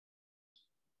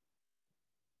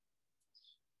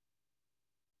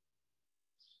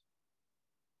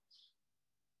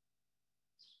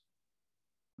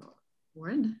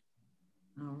Word.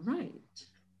 All right.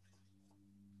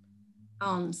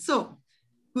 So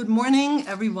good morning,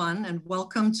 everyone, and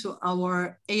welcome to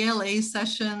our ALA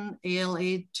session,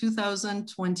 ALA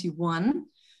 2021.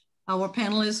 Our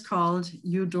panel is called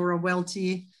Eudora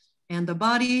Welty and the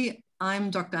Body. I'm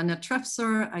Dr. Annette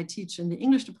Trefzer. I teach in the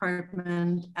English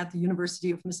department at the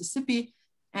University of Mississippi,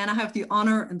 and I have the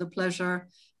honor and the pleasure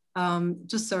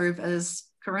to serve as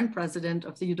current president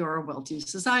of the Eudora Welty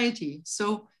Society.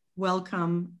 So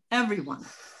welcome, everyone.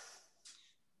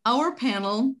 Our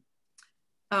panel,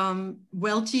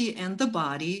 Welty and the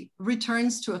Body,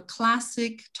 returns to a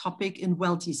classic topic in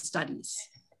Welty studies.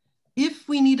 If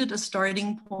we needed a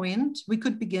starting point, we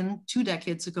could begin 2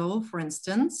 decades ago, for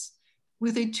instance,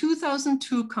 with a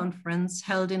 2002 conference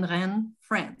held in Rennes,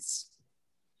 France.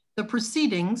 The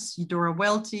proceedings, Eudora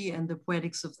Welty and the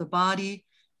Poetics of the Body,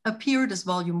 appeared as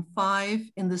volume 5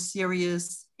 in the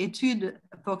series Études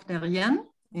Wagnériennes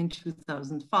in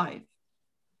 2005.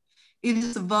 It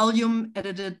is a volume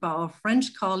edited by our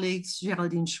French colleagues,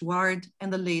 Géraldine Chouard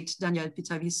and the late Daniel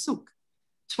Pitavi-Souk.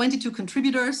 22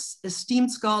 contributors,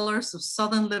 esteemed scholars of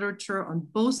Southern literature on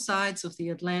both sides of the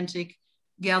Atlantic,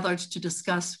 gathered to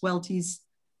discuss Welty's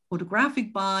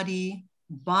photographic body,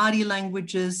 body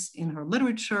languages in her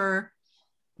literature,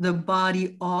 the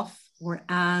body of or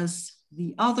as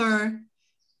the other,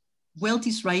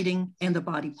 Welty's writing and the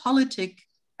body politic,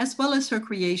 as well as her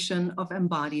creation of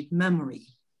embodied memory.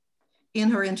 In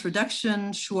her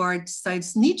introduction, Chouard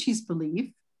cites Nietzsche's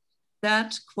belief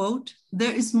that, quote,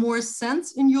 there is more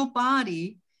sense in your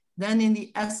body than in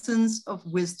the essence of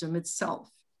wisdom itself.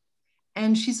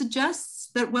 And she suggests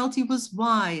that Welty was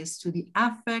wise to the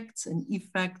affects and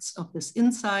effects of this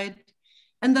insight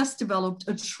and thus developed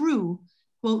a true,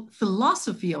 quote,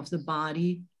 philosophy of the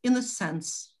body in the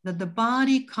sense that the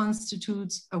body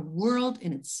constitutes a world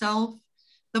in itself,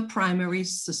 the primary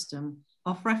system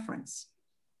of reference.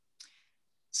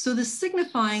 So the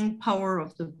signifying power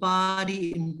of the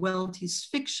body in Welty's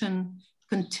fiction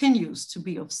continues to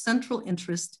be of central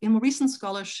interest in more recent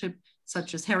scholarship,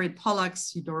 such as Harriet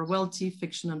Pollack's Eudora Welty,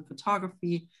 Fiction and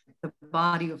Photography, The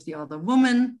Body of the Other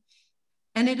Woman.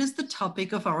 And it is the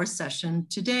topic of our session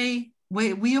today,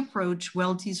 where we approach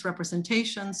Welty's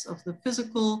representations of the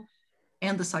physical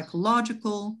and the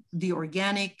psychological, the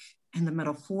organic and the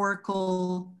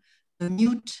metaphorical, the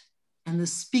mute and the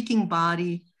speaking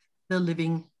body, the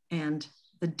living and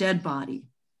the dead body.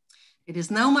 It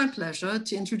is now my pleasure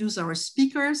to introduce our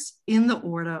speakers in the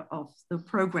order of the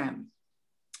program.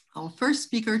 Our first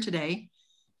speaker today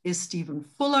is Stephen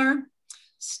Fuller.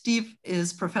 Steve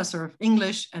is professor of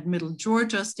English at Middle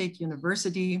Georgia State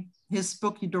University. His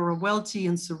book, Eudora Welty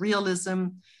and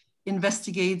Surrealism,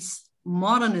 investigates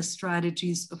modernist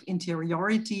strategies of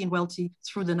interiority in Welty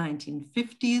through the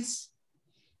 1950s.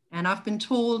 And I've been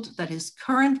told that his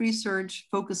current research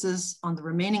focuses on the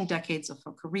remaining decades of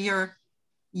her career,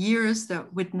 years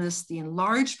that witnessed the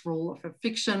enlarged role of her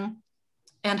fiction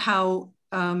and how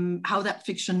that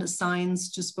fiction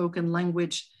assigns to spoken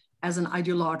language as an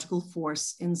ideological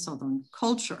force in Southern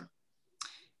culture.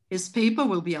 His paper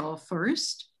will be our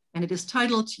first, and it is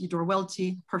titled Eudora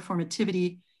Welty,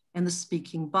 Performativity and the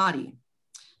Speaking Body.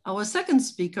 Our second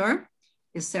speaker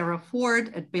is Sarah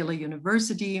Ford at Baylor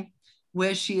University,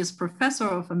 where she is professor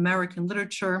of American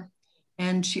literature,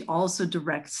 and she also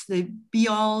directs the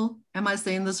Beal, am I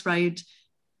saying this right?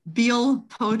 Beal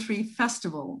Poetry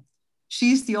Festival.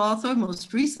 She's the author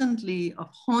most recently of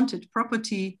Haunted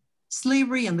Property,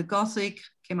 Slavery and the Gothic,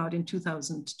 came out in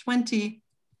 2020,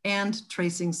 and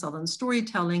Tracing Southern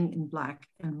Storytelling in Black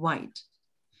and White.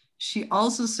 She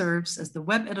also serves as the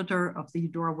web editor of the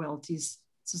Eudora Welty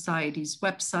Society's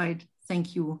website.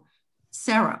 Thank you,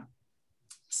 Sarah.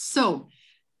 So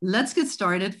let's get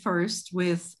started first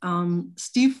with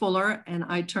Steve Fuller, and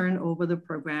I turn over the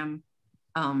program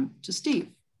to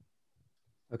Steve.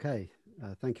 Okay,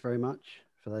 thank you very much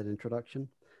for that introduction.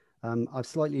 I've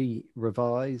slightly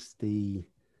revised the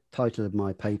title of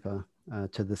my paper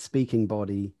to The Speaking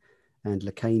Body and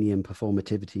Lacanian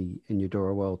Performativity in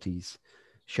Eudora Welty's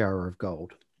Shower of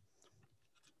Gold.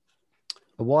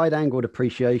 A wide-angled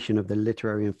appreciation of the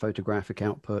literary and photographic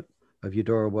output of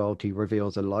Eudora Welty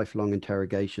reveals a lifelong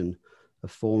interrogation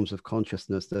of forms of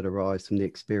consciousness that arise from the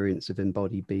experience of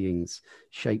embodied beings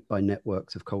shaped by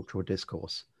networks of cultural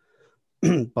discourse.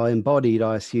 By embodied,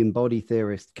 I assume body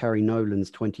theorist Carrie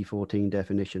Nolan's 2014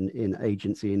 definition in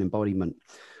Agency and Embodiment,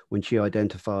 when she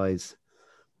identifies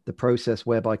the process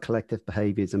whereby collective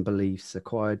behaviors and beliefs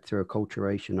acquired through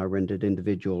acculturation are rendered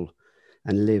individual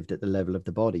and lived at the level of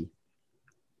the body.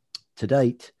 To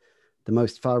date, the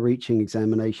most far-reaching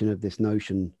examination of this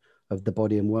notion of the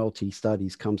body and Welty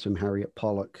studies comes from Harriet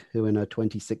Pollock, who in her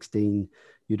 2016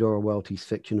 Eudora Welty's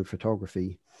Fiction and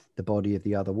Photography, The Body of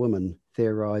the Other Woman,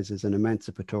 theorizes an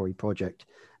emancipatory project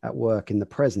at work in the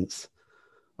presence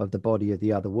of the body of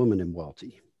the other woman in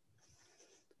Welty.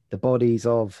 The bodies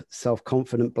of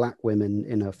self-confident Black women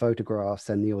in her photographs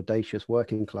and the audacious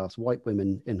working class white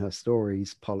women in her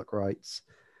stories, Pollock writes,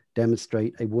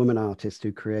 demonstrate a woman artist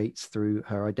who creates through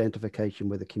her identification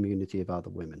with a community of other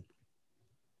women.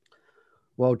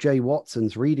 While Jay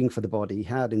Watson's Reading for the Body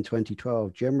had in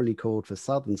 2012 generally called for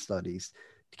Southern studies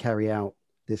to carry out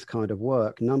this kind of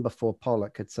work, none before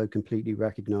Pollock had so completely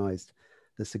recognized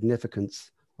the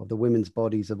significance of the women's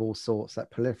bodies of all sorts that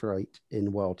proliferate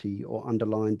in Welty, or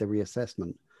underlined the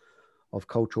reassessment of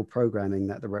cultural programming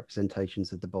that the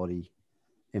representations of the body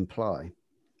imply.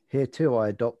 Here too, I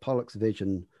adopt Pollock's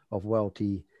vision of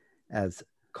Welty as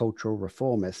cultural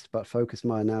reformist, but focus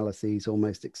my analyses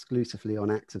almost exclusively on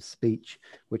acts of speech,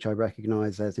 which I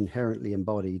recognize as inherently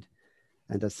embodied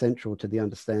and as central to the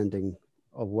understanding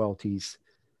of Welty's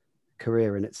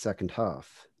career in its second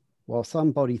half. While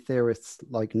some body theorists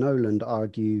like Noland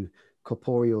argue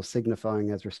corporeal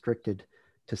signifying as restricted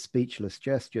to speechless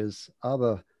gestures,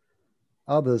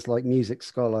 others like music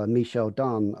scholar Michel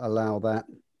Dunn allow that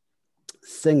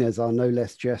singers are no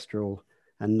less gestural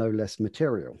and no less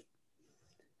material.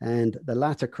 And the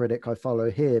latter critic I follow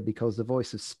here because the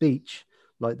voice of speech,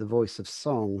 like the voice of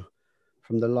song,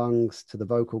 from the lungs to the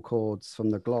vocal cords, from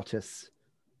the glottis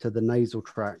to the nasal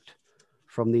tract,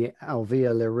 from the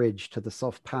alveolar ridge to the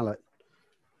soft palate,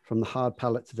 from the hard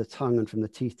palate to the tongue, and from the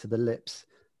teeth to the lips,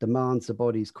 demands the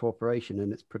body's cooperation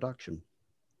in its production.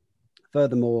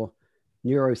 Furthermore,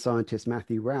 neuroscientist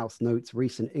Matthew Rouse notes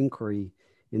recent inquiry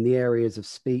in the areas of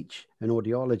speech and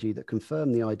audiology that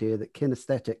confirm the idea that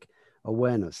kinesthetic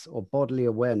awareness or bodily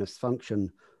awareness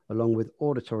function along with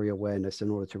auditory awareness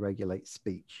in order to regulate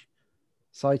speech.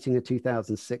 Citing a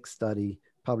 2006 study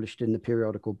published in the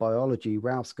periodical Biology,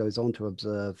 Rouse goes on to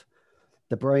observe,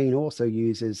 the brain also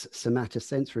uses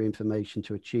somatosensory information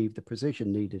to achieve the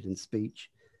precision needed in speech,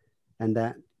 and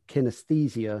that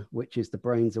kinesthesia, which is the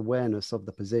brain's awareness of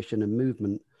the position and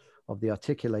movement of the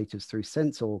articulators through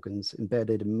sense organs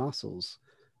embedded in muscles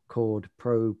called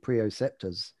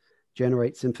proprioceptors,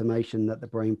 generates information that the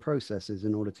brain processes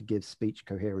in order to give speech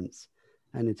coherence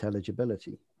and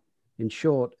intelligibility. In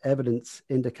short, evidence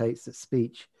indicates that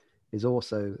speech is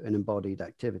also an embodied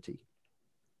activity.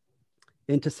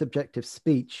 Intersubjective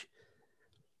speech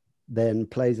then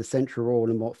plays a central role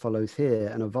in what follows here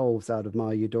and evolves out of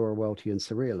my Eudora Weltyan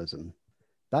surrealism.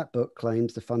 That book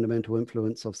claims the fundamental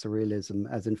influence of surrealism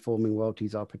as informing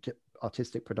Welty's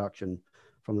artistic production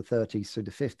from the 30s through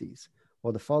the 50s,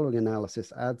 while the following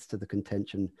analysis adds to the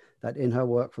contention that in her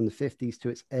work from the 50s to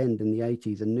its end in the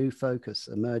 80s, a new focus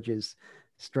emerges,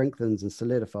 strengthens and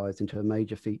solidifies into a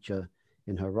major feature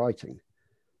in her writing.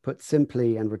 Put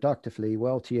simply and reductively,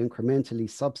 Welty incrementally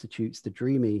substitutes the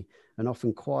dreamy and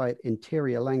often quiet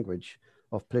interior language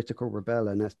of political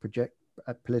rebellion as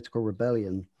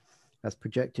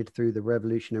projected through the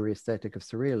revolutionary aesthetic of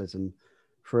surrealism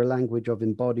for a language of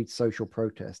embodied social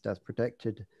protest as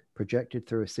projected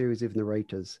through a series of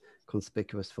narrators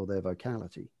conspicuous for their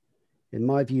vocality. In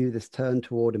my view, this turn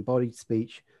toward embodied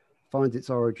speech finds its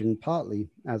origin partly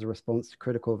as a response to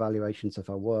critical evaluations of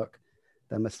her work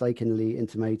that mistakenly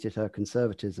intimated her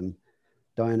conservatism.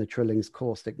 Diana Trilling's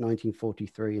caustic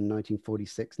 1943 and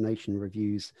 1946 Nation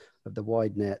reviews of the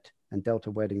Wide Net and Delta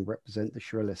Wedding represent the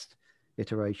shrillest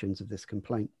iterations of this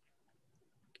complaint.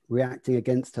 Reacting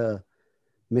against her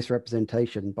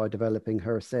misrepresentation by developing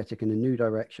her aesthetic in a new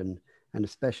direction, and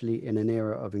especially in an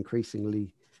era of increasing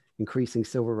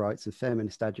civil rights and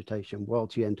feminist agitation,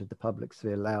 Welty entered the public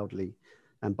sphere loudly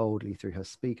and boldly through her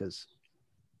speakers.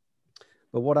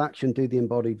 But what action do the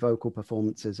embodied vocal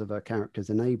performances of her characters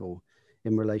enable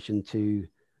in relation to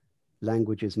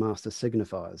language's master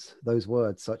signifiers, those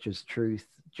words such as truth,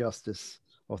 justice,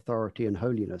 authority, and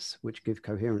holiness, which give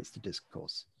coherence to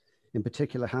discourse? In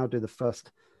particular, how do the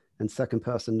first and second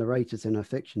person narrators in her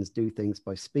fictions do things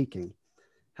by speaking?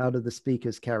 How do the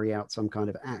speakers carry out some kind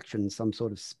of action, some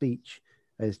sort of speech,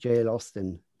 as J.L.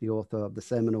 Austin, the author of the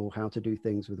seminal How to Do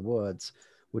Things with Words,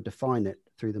 would define it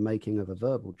through the making of a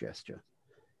verbal gesture?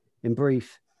 In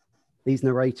brief, these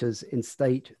narrators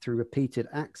instate through repeated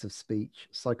acts of speech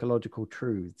psychological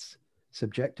truths,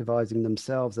 subjectivizing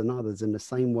themselves and others in the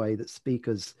same way that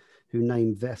speakers who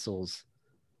name vessels,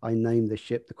 I name this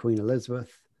ship the Queen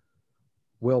Elizabeth,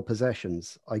 will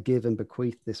possessions, I give and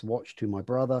bequeath this watch to my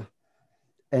brother,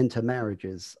 enter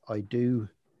marriages, I do,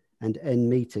 and end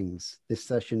meetings, this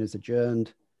session is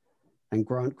adjourned, and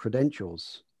grant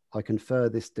credentials, I confer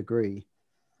this degree,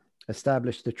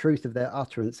 establish the truth of their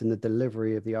utterance in the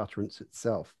delivery of the utterance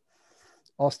itself.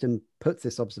 Austin puts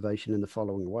this observation in the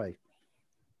following way.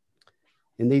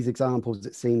 In these examples,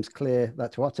 it seems clear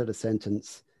that to utter the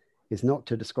sentence is not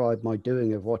to describe my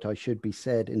doing of what I should be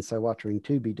said in so uttering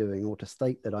to be doing, or to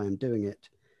state that I am doing it.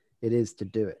 It is to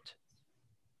do it.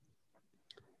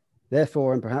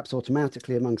 Therefore, and perhaps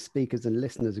automatically among speakers and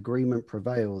listeners, agreement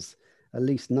prevails, at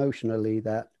least notionally,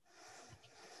 that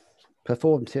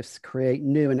performatives create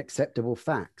new and acceptable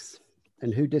facts.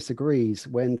 And who disagrees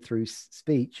when through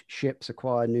speech ships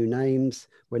acquire new names,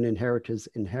 when inheritors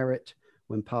inherit,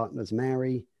 when partners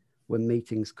marry, when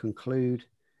meetings conclude,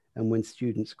 and when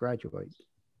students graduate?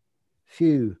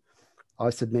 Few, I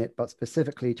submit, but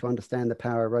specifically to understand the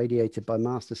power radiated by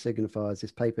master signifiers,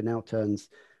 this paper now turns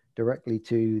directly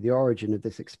to the origin of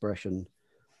this expression,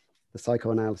 the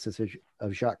psychoanalysis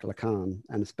of Jacques Lacan,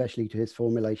 and especially to his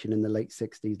formulation in the late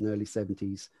 60s and early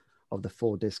 70s of the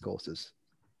four discourses.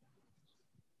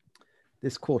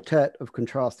 This quartet of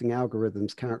contrasting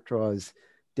algorithms characterize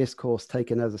discourse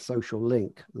taken as a social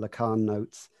link, Lacan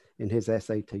notes in his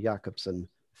essay to Jacobson,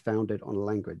 founded on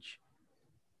language.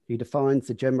 He defines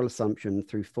the general assumption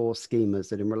through four schemas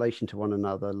that in relation to one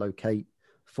another locate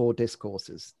four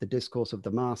discourses: the discourse of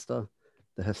the master,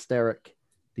 the hysteric,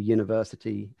 the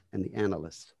university, and the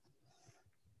analyst.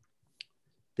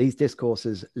 These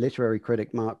discourses, literary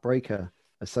critic Mark Breaker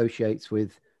associates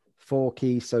with four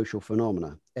key social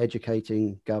phenomena: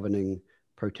 educating, governing,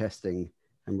 protesting,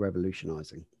 and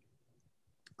revolutionizing.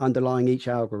 Underlying each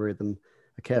algorithm,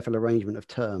 a careful arrangement of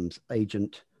terms,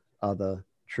 agent, other,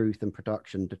 truth, and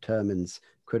production, determines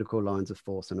critical lines of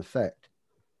force and effect.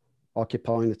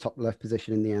 Occupying the top left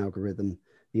position in the algorithm,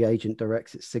 the agent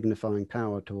directs its signifying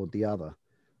power toward the other,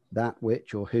 that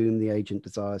which or whom the agent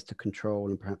desires to control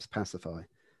and perhaps pacify,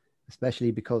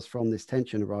 especially because from this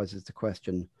tension arises the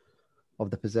question of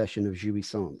the possession of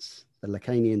jouissance, the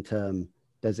Lacanian term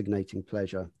designating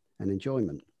pleasure and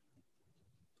enjoyment.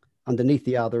 Underneath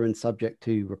the other and subject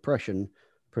to repression,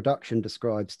 production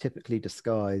describes typically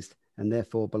disguised and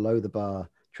therefore below the bar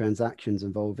transactions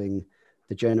involving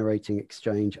the generating,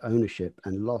 exchange, ownership,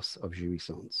 and loss of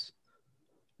jouissance.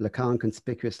 Lacan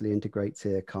conspicuously integrates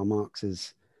here Karl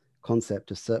Marx's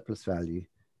concept of surplus value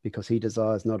because he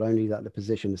desires not only that the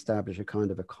position establish a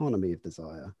kind of economy of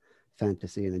desire,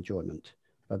 fantasy, and enjoyment,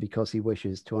 but because he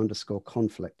wishes to underscore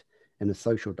conflict in a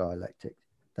social dialectic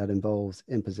that involves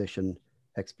imposition,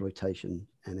 exploitation,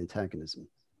 and antagonism.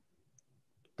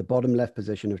 The bottom left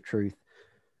position of truth,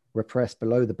 repressed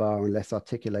below the bar unless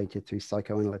articulated through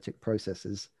psychoanalytic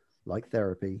processes like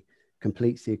therapy,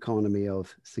 completes the economy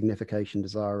of signification,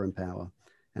 desire, and power,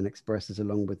 and expresses,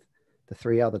 along with the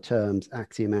three other terms,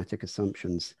 axiomatic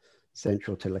assumptions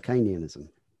central to Lacanianism.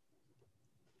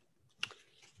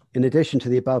 In addition to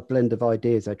the above blend of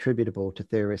ideas attributable to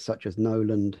theorists such as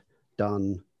Noland,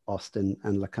 Dunn, Austin,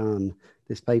 and Lacan,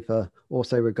 this paper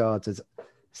also regards as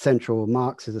central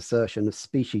Marx's assertion of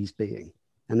species being,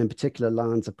 and in particular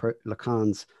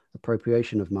Lacan's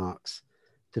appropriation of Marx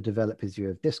to develop his view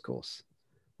of discourse,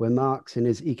 where Marx in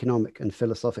his economic and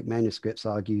philosophic manuscripts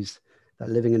argues that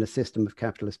living in a system of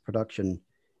capitalist production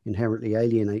inherently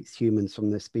alienates humans from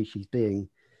their species being.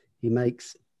 He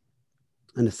makes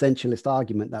an essentialist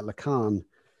argument that Lacan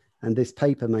and this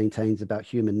paper maintains about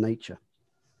human nature,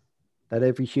 that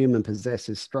every human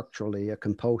possesses structurally a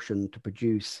compulsion to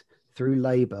produce through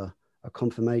labor a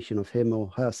confirmation of him or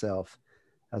herself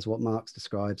as what Marx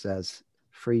describes as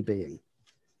free being.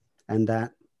 And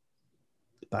that,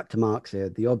 back to Marx here,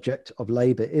 the object of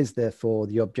labor is therefore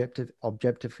the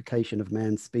objectification of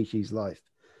man's species life,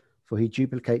 for he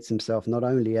duplicates himself not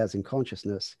only as in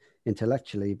consciousness,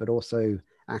 intellectually, but also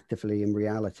actively in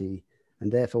reality,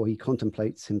 and therefore he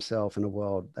contemplates himself in a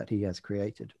world that he has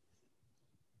created.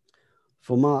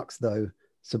 For Marx, though,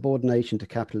 subordination to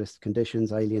capitalist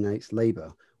conditions alienates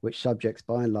labor, which subjects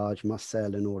by and large must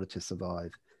sell in order to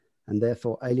survive, and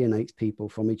therefore alienates people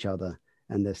from each other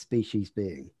and their species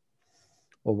being,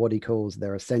 or what he calls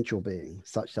their essential being,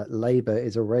 such that labor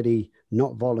is already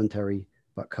not voluntary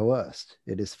but coerced.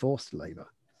 It is forced labor,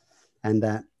 and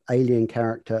that alien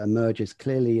character emerges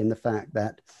clearly in the fact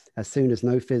that as soon as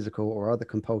no physical or other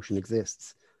compulsion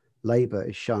exists, labor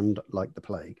is shunned like the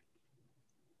plague.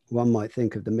 One might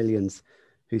think of the millions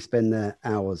who spend their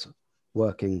hours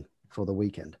working for the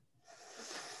weekend.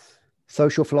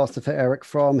 Social philosopher Erich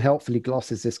Fromm helpfully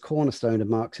glosses this cornerstone of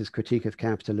Marx's critique of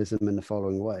capitalism in the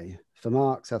following way. For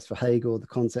Marx, as for Hegel, the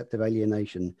concept of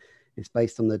alienation is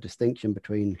based on the distinction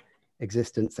between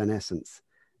existence and essence,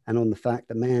 and on the fact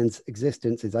that man's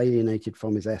existence is alienated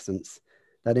from his essence,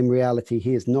 that in reality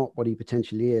he is not what he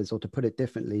potentially is, or to put it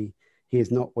differently, he is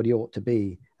not what he ought to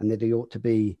be, and that he ought to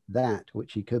be that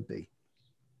which he could be.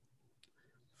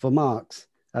 For Marx,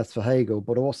 as for Hegel,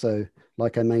 but also,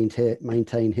 like I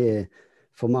maintain here,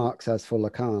 for Marx as for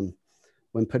Lacan,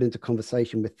 when put into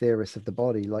conversation with theorists of the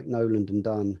body like Noland and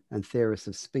Dunn, and theorists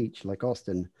of speech like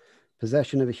Austin,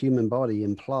 possession of a human body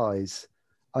implies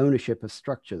ownership of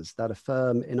structures that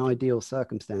affirm in ideal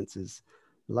circumstances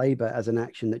labor as an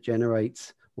action that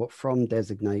generates what Fromm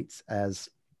designates as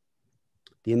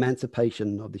the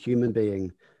emancipation of the human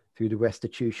being through the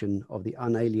restitution of the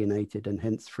unalienated and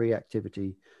hence free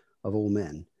activity of all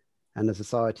men, and a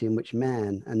society in which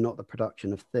man and not the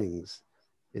production of things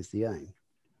is the aim.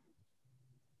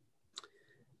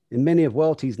 In many of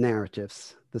Welty's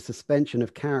narratives, the suspension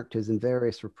of characters in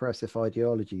various repressive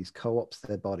ideologies co-opts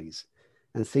their bodies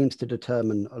and seems to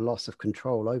determine a loss of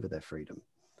control over their freedom.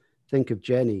 Think of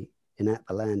Jenny in At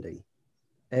the Landing,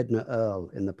 Edna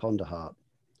Earle in The Ponderheart,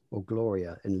 or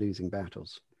Gloria in Losing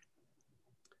Battles.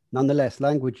 Nonetheless,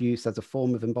 language use as a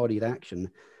form of embodied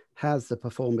action has the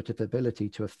performative ability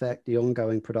to affect the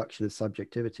ongoing production of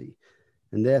subjectivity,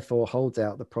 and therefore holds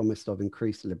out the promise of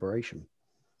increased liberation.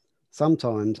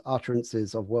 Sometimes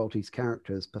utterances of Welty's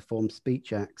characters perform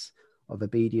speech acts of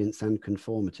obedience and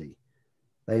conformity.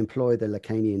 They employ the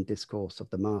Lacanian discourse of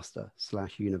the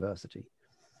master/university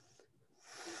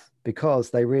because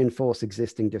they reinforce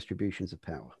existing distributions of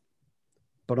power.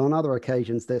 But on other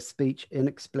occasions, their speech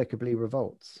inexplicably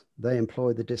revolts. They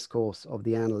employ the discourse of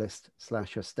the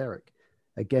analyst/hysteric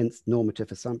against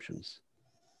normative assumptions.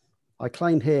 I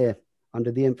claim here,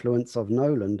 under the influence of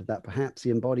Noland, that perhaps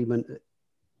the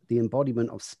embodiment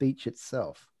of speech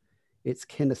itself, its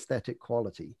kinesthetic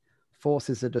quality,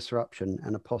 forces a disruption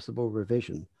and a possible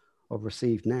revision of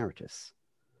received narratives.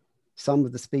 Some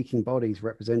of the speaking bodies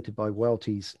represented by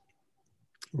Welty's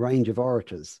range of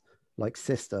orators, like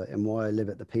Sister in Why I Live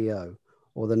at the PO,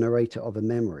 or the narrator of A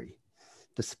Memory,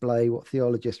 display what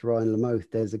theologist Ryan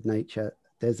Lamoth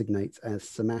designates as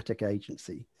somatic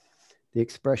agency, the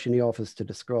expression he offers to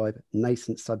describe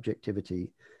nascent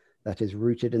subjectivity that is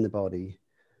rooted in the body,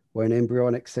 where an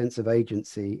embryonic sense of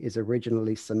agency is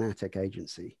originally somatic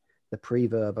agency, the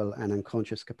pre-verbal and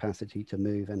unconscious capacity to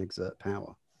move and exert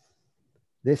power.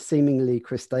 This seemingly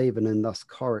Christavan and thus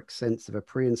choric sense of a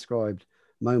pre-inscribed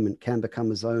moment can become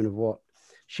a zone of what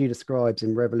she describes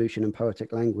in Revolution and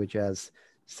Poetic Language as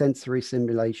sensory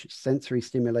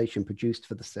stimulation produced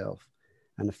for the self,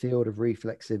 and a field of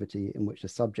reflexivity in which the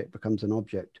subject becomes an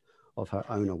object of her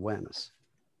own awareness.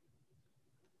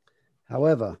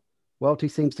 However, Welty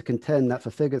seems to contend that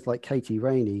for figures like Katie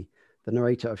Rainey, the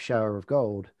narrator of Shower of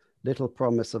Gold, little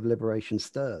promise of liberation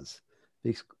stirs,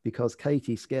 because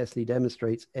Katie scarcely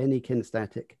demonstrates any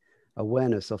kinesthetic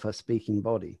awareness of her speaking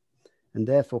body, and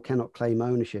therefore cannot claim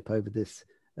ownership over this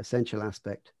essential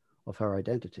aspect of her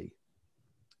identity.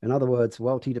 In other words,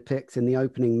 Welty depicts in the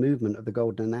opening movement of The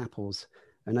Golden Apples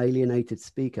an alienated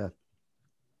speaker,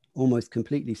 almost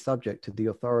completely subject to the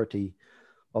authority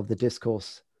of the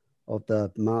discourse of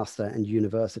the master and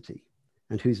university,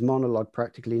 and whose monologue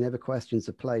practically never questions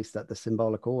the place that the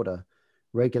symbolic order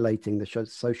regulating the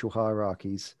social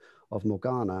hierarchies of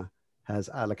Morgana has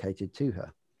allocated to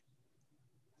her.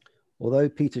 Although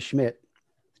Peter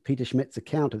Schmidt's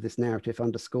account of this narrative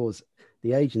underscores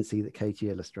the agency that Katie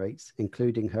illustrates,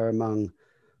 including her among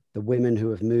the women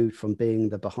who have moved from being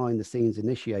the behind-the-scenes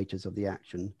initiators of the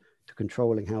action to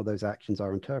controlling how those actions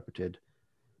are interpreted,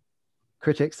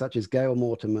 critics such as Gail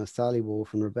Mortimer, Sally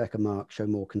Wolfe, and Rebecca Mark show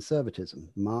more conservatism.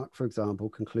 Mark, for example,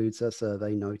 concludes her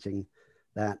survey noting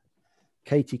that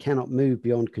Katie cannot move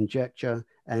beyond conjecture,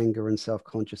 anger, and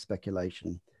self-conscious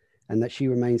speculation, and that she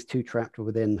remains too trapped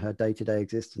within her day-to-day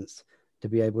existence to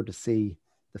be able to see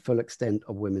the full extent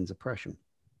of women's oppression.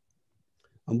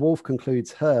 And Wolfe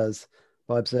concludes hers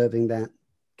by observing that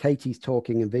Katie's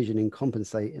talking and visioning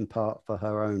compensate in part for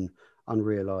her own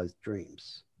unrealized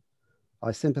dreams.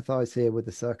 I sympathize here with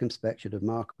the circumspection of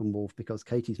Mark and Wolfe because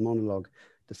Katie's monologue,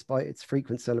 despite its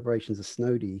frequent celebrations of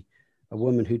Snowdy, a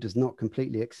woman who does not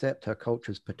completely accept her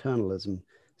culture's paternalism,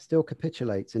 still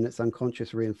capitulates in its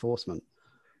unconscious reinforcement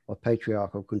of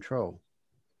patriarchal control.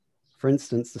 For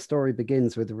instance, the story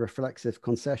begins with a reflexive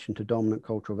concession to dominant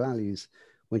cultural values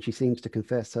when she seems to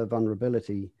confess her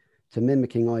vulnerability to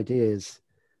mimicking ideas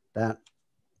that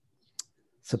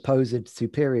supposed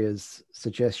superiors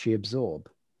suggest she absorb.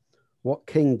 What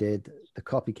King did, the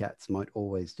copycats might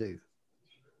always do.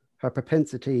 Her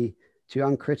propensity to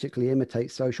uncritically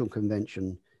imitate social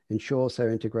convention ensures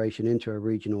her integration into her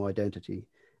regional identity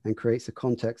and creates a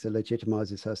context that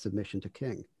legitimizes her submission to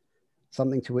King,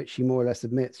 something to which she more or less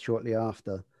admits shortly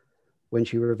after when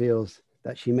she reveals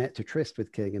that she met to tryst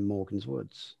with King in Morgan's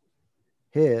Woods.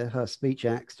 Here, her speech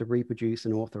acts to reproduce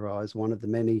and authorize one of the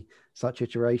many such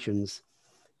iterations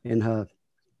in her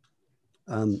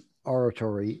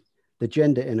oratory, the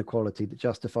gender inequality that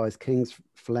justifies King's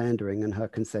philandering and her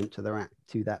consent to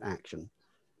that action.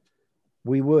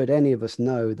 We would, any of us,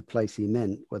 know the place he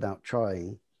meant without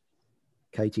trying,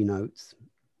 Clytie notes.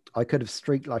 I could have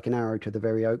streaked like an arrow to the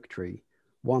very oak tree,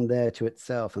 one there to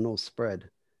itself and all spread.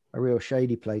 A real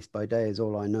shady place by day is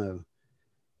all I know.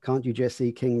 Can't you just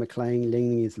see King MacLean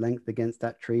leaning his length against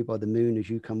that tree by the moon as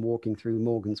you come walking through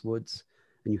Morgan's woods,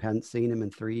 and you hadn't seen him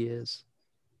in 3 years?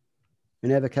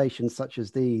 In evocations such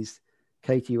as these,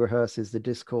 Clytie rehearses the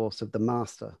discourse of the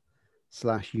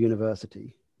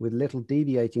master/university, with little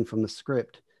deviating from the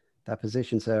script that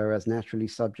positions her as naturally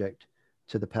subject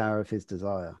to the power of his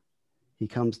desire. He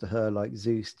comes to her like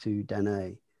Zeus to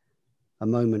Danae, a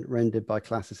moment rendered by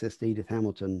classicist Edith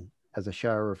Hamilton as a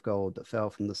shower of gold that fell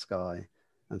from the sky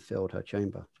and filled her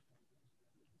chamber.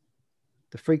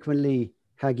 The frequently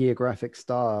hagiographic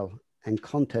style and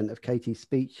content of Clytie's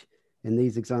speech in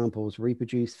these examples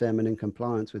reproduce feminine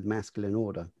compliance with masculine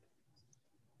order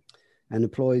and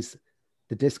employs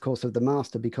the discourse of the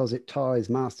master because it ties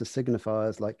master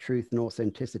signifiers like truth and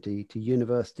authenticity to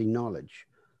university knowledge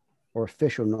or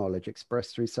official knowledge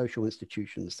expressed through social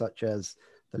institutions such as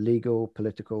the legal,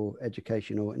 political,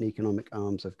 educational, and economic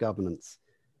arms of governance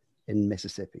in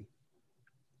Mississippi.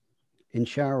 In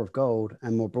Shower of Gold,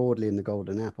 and more broadly in The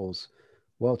Golden Apples,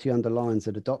 Welty underlines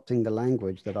that adopting the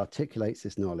language that articulates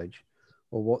this knowledge,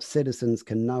 or what citizens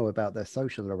can know about their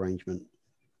social arrangement,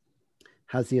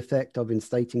 has the effect of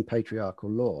instating patriarchal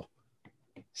law,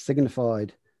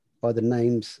 signified by the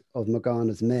names of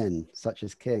Morgana's men, such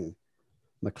as King,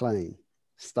 MacLean,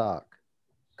 Stark,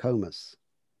 Comus,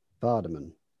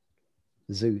 Vardaman,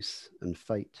 Zeus, and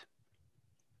Fate.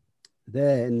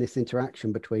 There, in this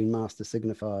interaction between master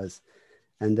signifiers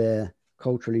and their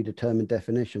culturally determined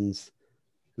definitions,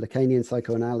 Lacanian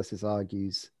psychoanalysis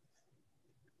argues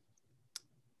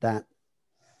that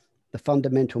the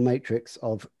fundamental matrix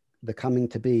of the coming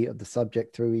to be of the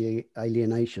subject through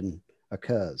alienation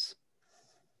occurs,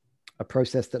 a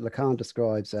process that Lacan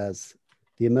describes as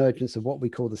the emergence of what we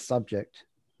call the subject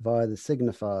via the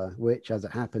signifier, which, as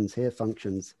it happens here,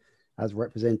 functions as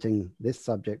representing this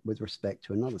subject with respect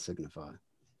to another signifier.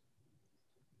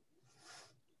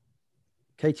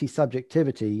 Clytie's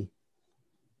subjectivity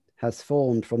has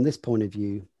formed from this point of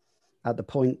view at the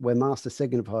point where master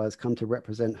signifiers come to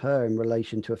represent her in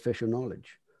relation to official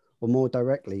knowledge, or more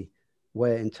directly,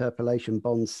 where interpolation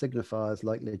bonds signifiers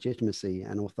like legitimacy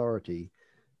and authority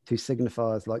to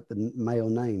signifiers like the male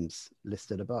names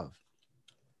listed above.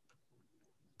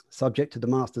 Subject to the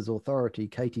master's authority,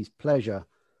 Clytie's pleasure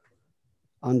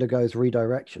undergoes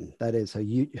redirection. That is, her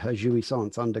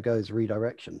jouissance undergoes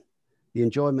redirection. The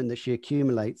enjoyment that she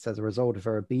accumulates as a result of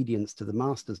her obedience to the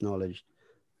master's knowledge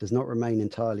does not remain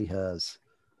entirely hers.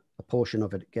 A portion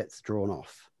of it gets drawn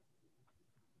off.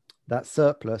 That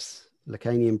surplus,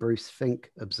 Lacanian Bruce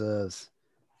Fink observes,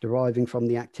 deriving from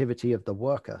the activity of the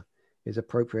worker, is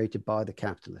appropriated by the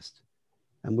capitalist.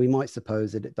 And we might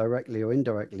suppose that it directly or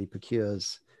indirectly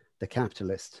procures the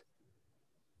capitalist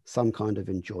some kind of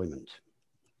enjoyment.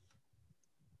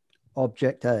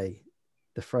 Object A,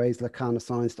 the phrase Lacan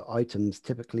assigns to items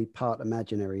typically part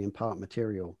imaginary and part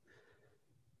material,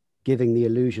 giving the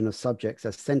illusion of subjects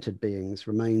as centered beings,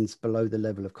 remains below the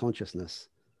level of consciousness.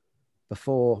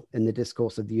 Before, in the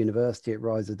discourse of the university, it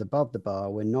rises above the bar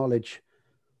where knowledge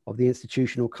of the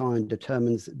institutional kind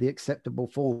determines the acceptable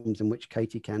forms in which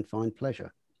Clytie can find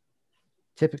pleasure.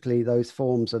 Typically, those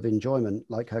forms of enjoyment,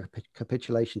 like her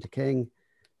capitulation to King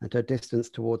and her distance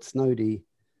towards Snowdy,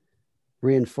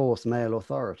 reinforce male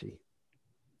authority.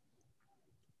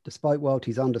 Despite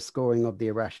Welty's underscoring of the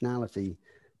irrationality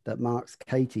that marks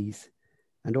Clytie's,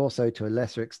 and also to a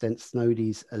lesser extent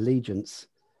Snowdy's, allegiance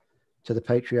to the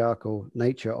patriarchal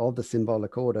nature of the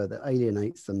symbolic order that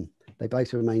alienates them, they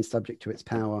both remain subject to its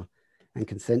power and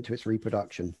consent to its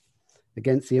reproduction.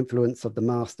 Against the influence of the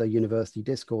master university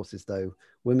discourses, though,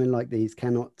 women like these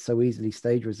cannot so easily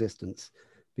stage resistance,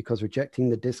 because rejecting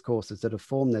the discourses that have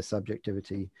formed their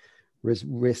subjectivity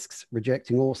risks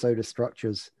rejecting also the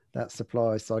structures that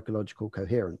supply psychological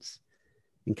coherence.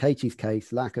 In Clytie's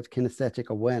case, lack of kinesthetic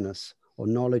awareness or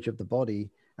knowledge of the body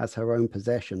as her own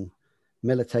possession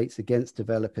militates against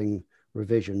developing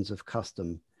revisions of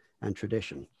custom and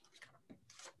tradition.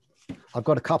 I've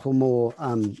got a couple more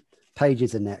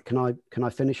pages in there. Can I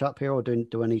finish up here, or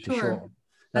do I need to shorten?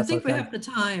 I think we have the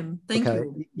time. Thank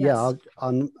you. Yeah, yes.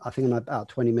 I think I'm about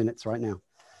 20 minutes right now.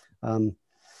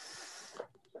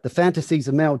 The fantasies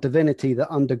of male divinity that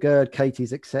undergird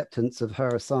Clytie's acceptance of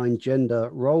her assigned gender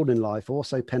role in life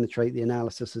also penetrate the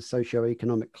analysis of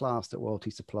socioeconomic class that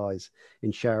Welty supplies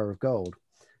in Shower of Gold.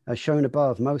 As shown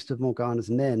above, most of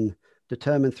Morgana's men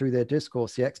determine through their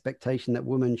discourse the expectation that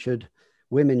women should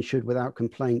without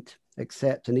complaint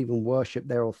accept and even worship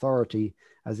their authority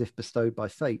as if bestowed by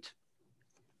fate.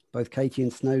 Both Clytie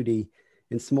and Snowdy,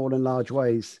 in small and large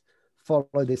ways,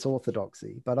 follow this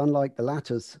orthodoxy, but unlike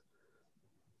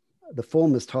the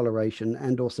former's toleration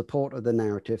and or support of the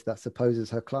narrative that supposes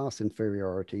her class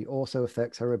inferiority also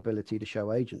affects her ability to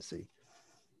show agency.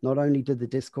 Not only did the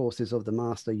discourses of the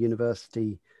master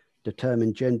university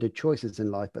determine gendered choices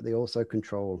in life, but they also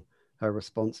control her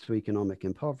response to economic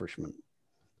impoverishment.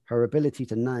 Her ability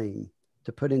to name,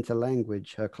 to put into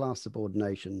language her class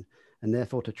subordination, and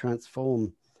therefore to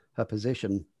transform her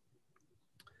position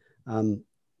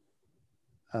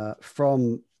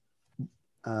from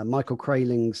Michael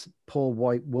Krayling's poor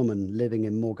white woman living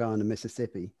in Morgana,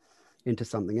 Mississippi, into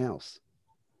something else.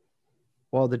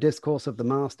 While the discourse of the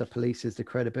master polices the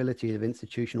credibility of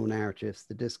institutional narratives,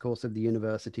 the discourse of the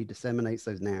university disseminates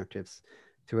those narratives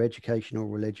through educational,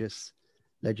 religious,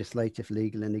 legislative,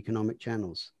 legal, and economic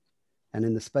channels. And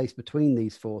in the space between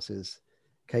these forces,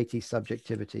 Clytie's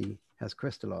subjectivity has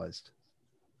crystallized.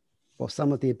 While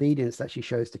some of the obedience that she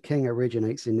shows to King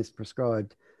originates in this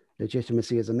prescribed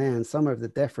legitimacy as a man, some of the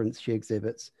deference she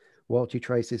exhibits, Welty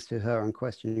traces to her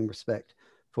unquestioning respect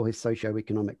for his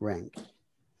socio-economic rank.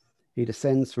 He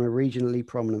descends from a regionally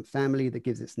prominent family that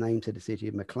gives its name to the city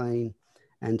of McLean,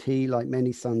 and he, like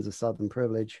many sons of Southern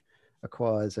privilege,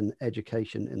 acquires an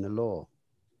education in the law.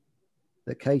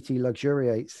 That Clytie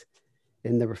luxuriates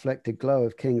in the reflected glow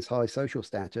of King's high social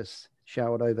status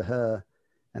showered over her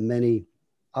and many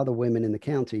other women in the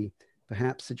county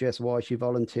perhaps suggests why she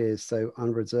volunteers so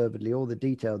unreservedly all the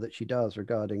detail that she does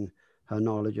regarding her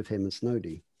knowledge of him and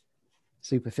Snowdy.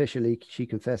 Superficially, she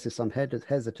confesses some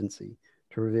hesitancy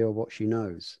to reveal what she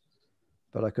knows,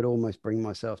 but I could almost bring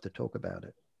myself to talk about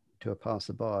it to a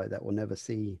passerby that will never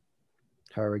see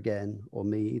her again, or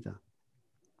me either.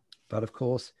 But of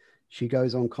course, she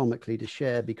goes on comically to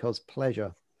share because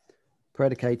pleasure,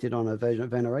 predicated on a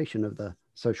veneration of the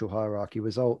social hierarchy,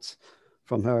 results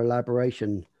from her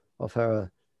elaboration of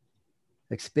her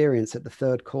experience at the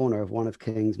third corner of one of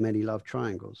King's many love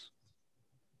triangles.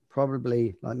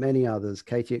 Probably, like many others,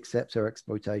 Clytie accepts her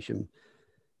exploitation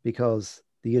because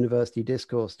the university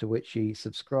discourse to which she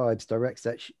subscribes directs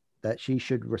that she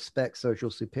should respect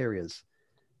social superiors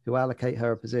who allocate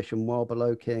her a position well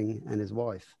below King and his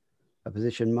wife, a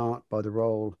position marked by the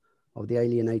role of the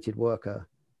alienated worker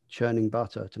churning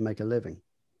butter to make a living.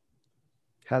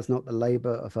 Has not the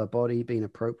labor of her body been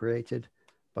appropriated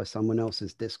by someone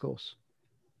else's discourse?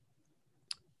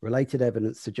 Related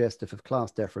evidence suggestive of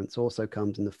class deference also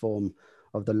comes in the form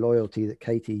of the loyalty that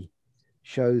Clytie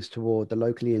shows toward the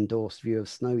locally endorsed view of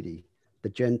Snowdy, the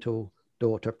gentle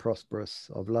daughter prosperous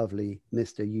of lovely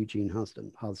Mr. Eugene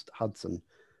Hudson,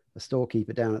 a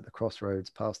storekeeper down at the crossroads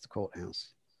past the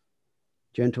courthouse.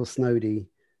 Gentle Snowdy,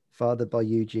 fathered by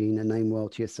Eugene, a name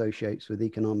Welty associates with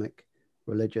economic,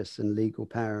 religious, and legal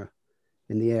power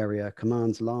in the area,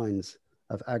 commands lines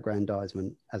of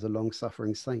aggrandizement as a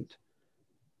long-suffering saint.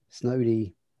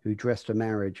 Snowdy, who dressed for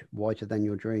marriage whiter than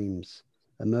your dreams,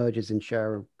 emerges in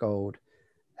Shower of Gold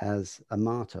as a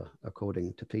martyr,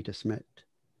 according to Peter Smith,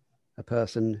 a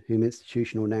person whom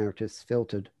institutional narratives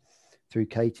filtered through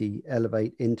Clytie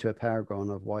elevate into a paragon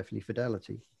of wifely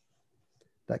fidelity.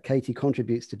 That Clytie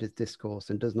contributes to this discourse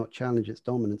and does not challenge its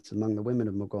dominance among the women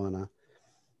of Morgana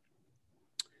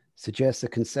suggests a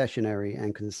concessionary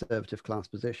and conservative class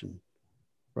position.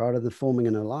 Rather than forming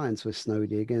an alliance with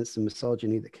Snowdy against the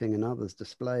misogyny that King and others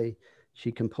display,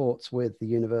 she comports with the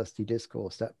university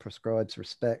discourse that prescribes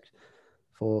respect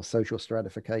for social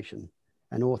stratification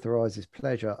and authorizes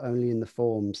pleasure only in the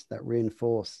forms that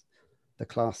reinforce the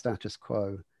class status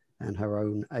quo and her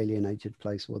own alienated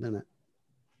place within it.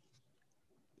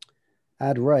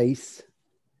 Add race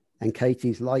and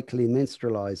Clytie's likely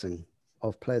minstrelizing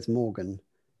of Ples Morgan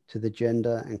to the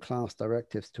gender and class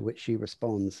directives to which she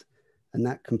responds, and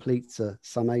that completes a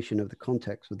summation of the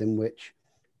context within which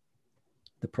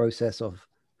the process of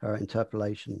her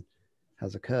interpolation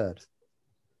has occurred.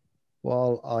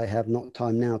 While I have not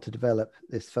time now to develop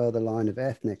this further line of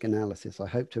ethnic analysis, I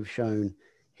hope to have shown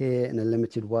here in a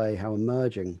limited way how a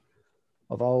merging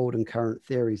of old and current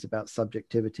theories about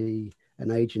subjectivity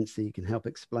and agency can help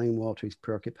explain Welty's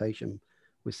preoccupation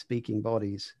with speaking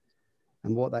bodies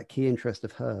and what that key interest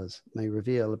of hers may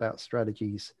reveal about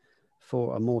strategies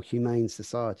for a more humane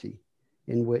society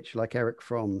in which, like Eric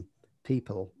Fromm,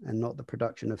 people and not the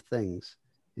production of things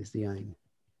is the aim.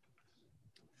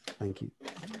 Thank you.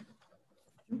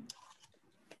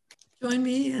 Join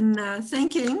me in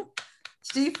thanking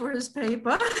Steve for his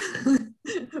paper.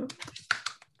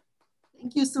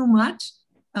 Thank you so much.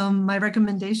 My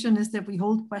recommendation is that we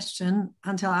hold question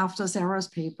until after Sarah's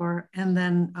paper and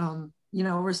then, you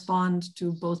know, respond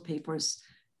to both papers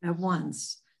at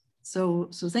once. So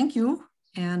thank you.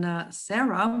 And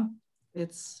Sarah,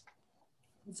 it's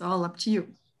all up to you.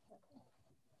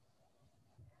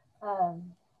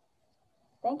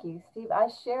 Thank you, Steve. I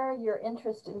share your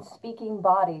interest in speaking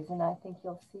bodies, and I think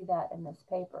you'll see that in this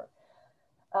paper.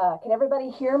 Can everybody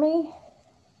hear me?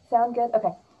 Sound good?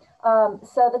 Okay.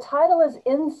 So the title is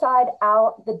Inside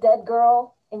Out, the Dead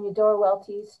Girl in Eudora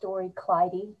Welty's story,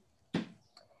 Clytie.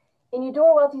 In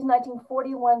Eudora Welty's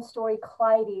 1941 story,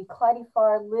 Clytie, Clytie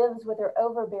Farr lives with her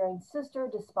overbearing sister,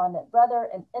 despondent brother,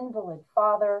 and invalid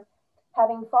father.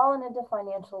 Having fallen into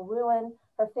financial ruin,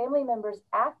 her family members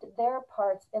act their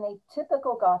parts in a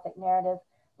typical Gothic narrative,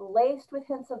 laced with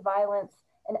hints of violence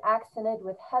and accented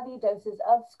with heavy doses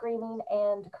of screaming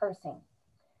and cursing.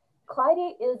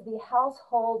 Clytie is the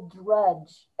household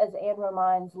drudge, as Anne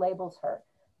Romines labels her,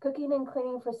 cooking and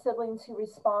cleaning for siblings who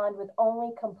respond with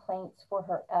only complaints for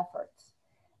her efforts.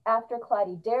 After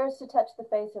Clytie dares to touch the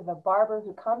face of a barber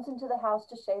who comes into the house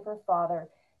to shave her father,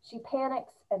 she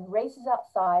panics and races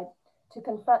outside to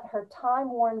confront her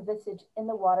time-worn visage in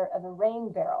the water of a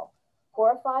rain barrel.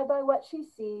 Horrified by what she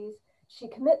sees, she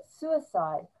commits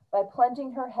suicide by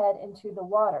plunging her head into the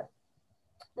water.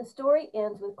 The story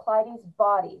ends with Clytie's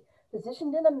body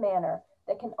positioned in a manner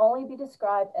that can only be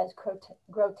described as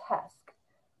grotesque,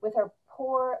 with her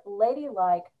poor,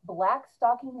 ladylike, black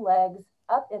stocking legs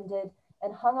upended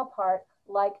and hung apart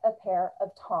like a pair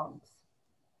of tongs.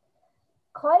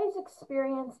 Clytie's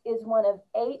experience is one of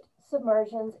 8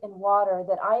 submersions in water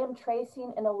that I am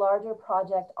tracing in a larger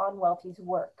project on Welty's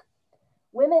work.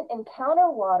 Women encounter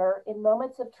water in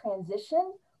moments of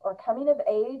transition or coming of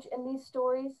age in these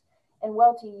stories, and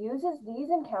Welty uses these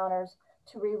encounters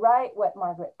to rewrite what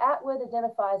Margaret Atwood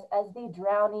identifies as the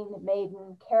drowning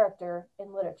maiden character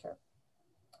in literature.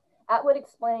 Atwood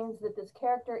explains that this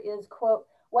character is, quote,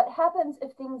 what happens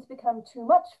if things become too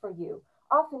much for you,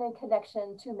 often in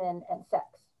connection to men and sex.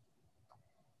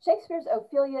 Shakespeare's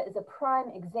Ophelia is a prime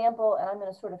example, and I'm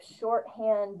going to sort of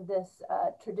shorthand this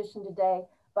tradition today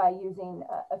by using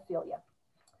Ophelia.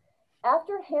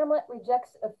 After Hamlet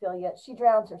rejects Ophelia, she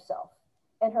drowns herself,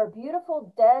 and her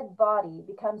beautiful dead body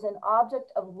becomes an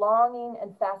object of longing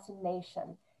and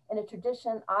fascination in a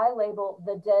tradition I label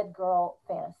the dead girl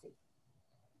fantasy.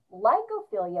 Like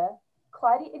Ophelia,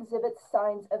 Clytie exhibits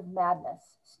signs of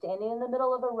madness, standing in the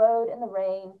middle of a road in the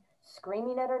rain,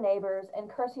 screaming at her neighbors and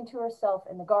cursing to herself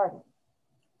in the garden.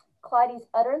 Clytie's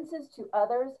utterances to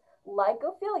others, like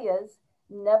Ophelia's,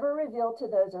 never reveal to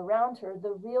those around her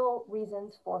the real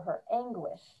reasons for her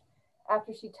anguish.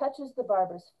 After she touches the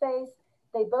barber's face,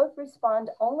 they both respond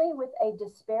only with a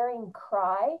despairing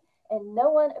cry, and no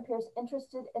one appears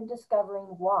interested in discovering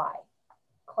why.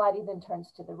 Clytie then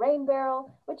turns to the rain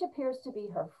barrel, which appears to be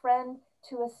her friend,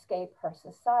 to escape her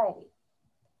society.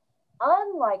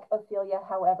 Unlike Ophelia,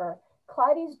 however,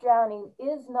 Clytie's drowning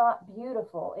is not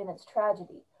beautiful in its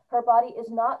tragedy. Her body is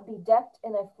not bedecked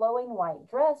in a flowing white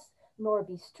dress, nor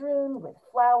bestrewn with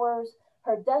flowers.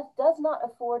 Her death does not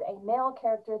afford a male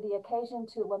character the occasion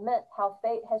to lament how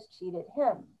fate has cheated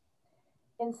him.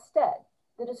 Instead,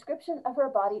 the description of her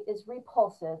body is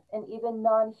repulsive and even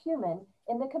non-human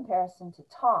in the comparison to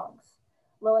Tongs.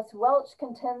 Lois Welch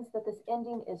contends that this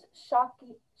ending is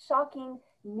shocking,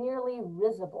 nearly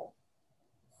risible.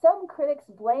 Some critics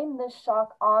blame this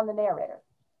shock on the narrator.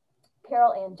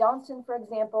 Carol Ann Johnston, for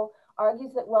example,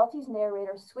 argues that Welty's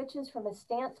narrator switches from a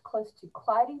stance close to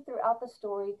Clytie throughout the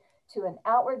story to an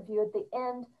outward view at the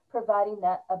end, providing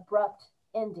that abrupt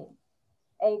ending,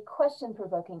 a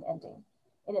question-provoking ending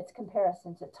in its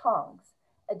comparison to Tongs,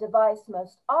 a device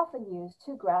most often used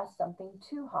to grasp something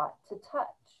too hot to touch.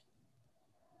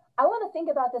 I want to think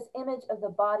about this image of the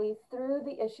body through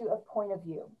the issue of point of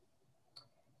view.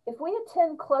 If we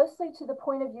attend closely to the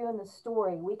point of view in the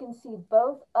story, we can see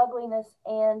both ugliness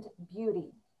and beauty.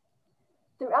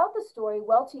 Throughout the story,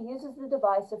 Welty uses the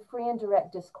device of free and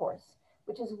direct discourse,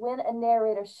 which is when a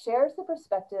narrator shares the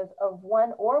perspective of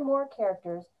one or more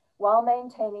characters while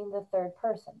maintaining the third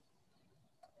person.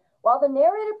 While the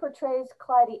narrator portrays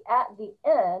Clytie at the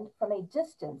end from a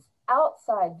distance,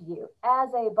 outside view, as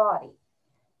a body,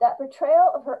 that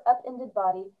portrayal of her upended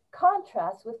body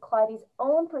contrasts with Clytie's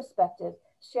own perspective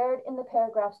shared in the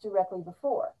paragraphs directly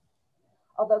before.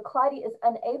 Although Clytie is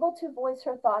unable to voice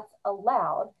her thoughts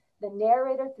aloud, the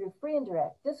narrator, through free and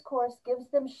direct discourse, gives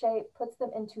them shape, puts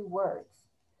them into words.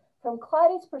 From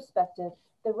Clytie's perspective,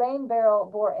 the rain barrel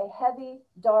bore a heavy,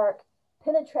 dark,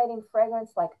 penetrating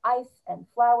fragrance like ice and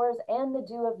flowers and the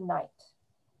dew of night.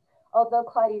 Although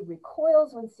Clytie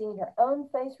recoils when seeing her own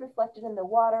face reflected in the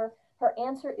water, her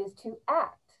answer is to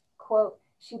act. Quote,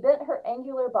 she bent her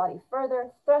angular body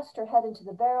further, thrust her head into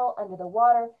the barrel under the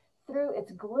water, threw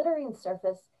its glittering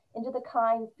surface into the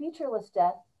kind, featureless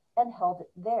death, and held it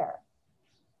there.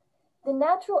 The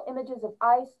natural images of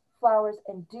ice, flowers,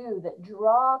 and dew that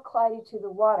draw Clytie to the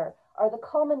water are the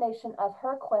culmination of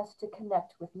her quest to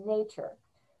connect with nature.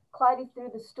 Clytie,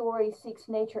 through the story, seeks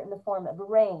nature in the form of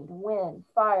rain, wind,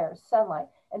 fire, sunlight,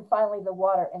 and finally the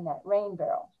water in that rain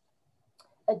barrel.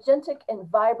 Agentic and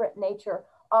vibrant nature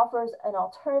offers an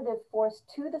alternative force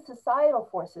to the societal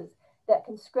forces that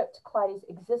conscript Clytie's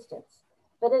existence,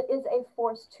 but it is a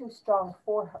force too strong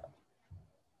for her.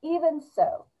 Even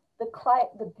so,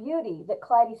 the beauty that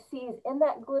Clytie sees in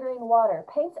that glittering water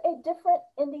paints a different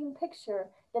ending picture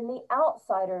than the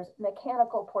outsider's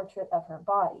mechanical portrait of her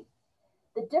body.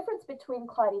 The difference between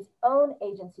Clytie's own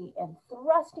agency in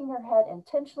thrusting her head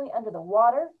intentionally under the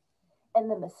water and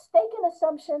the mistaken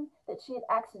assumption that she had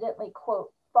accidentally,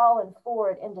 quote, fallen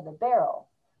forward into the barrel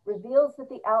reveals that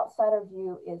the outsider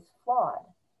view is flawed.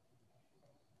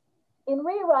 In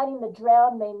rewriting the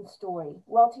drowned maiden story,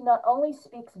 Welty not only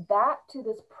speaks back to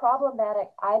this problematic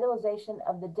idolization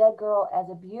of the dead girl as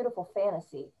a beautiful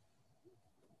fantasy,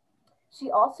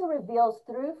 she also reveals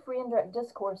through free and direct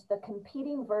discourse the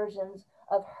competing versions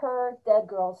of her dead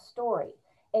girl's story,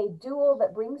 a duel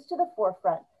that brings to the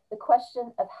forefront the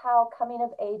question of how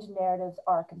coming-of-age narratives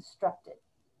are constructed.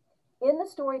 In the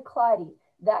story Clytie,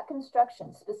 that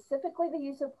construction, specifically the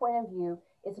use of point of view,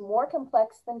 is more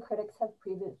complex than critics have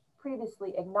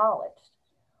previously acknowledged.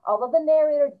 Although the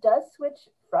narrator does switch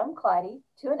from Clytie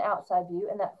to an outside view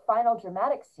in that final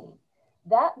dramatic scene,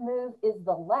 that move is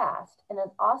the last in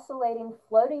an oscillating,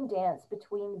 floating dance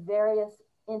between various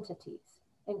entities,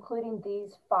 including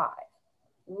these five.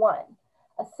 1,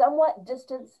 a somewhat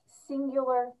distant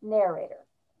singular narrator.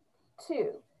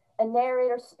 2, a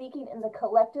narrator speaking in the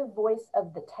collective voice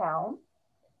of the town.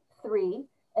 3,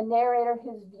 a narrator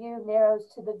whose view narrows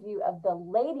to the view of the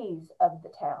ladies of the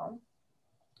town.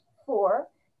 4,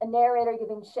 a narrator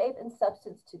giving shape and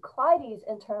substance to Clytie's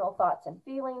internal thoughts and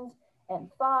feelings. And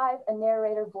 5, a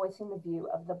narrator voicing the view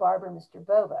of the barber, Mr.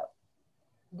 Bobo.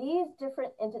 These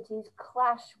different entities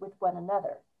clash with one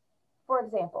another. For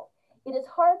example, it is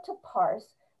hard to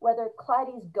parse whether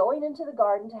Clytie's going into the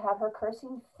garden to have her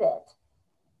cursing fit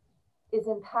is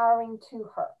empowering to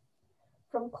her.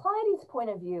 From Clytie's point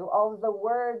of view, although the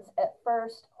words at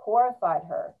first horrified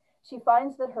her, she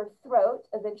finds that her throat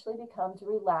eventually becomes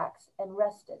relaxed and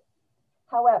rested.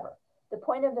 However, the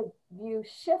point of the view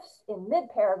shifts in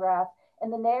mid-paragraph,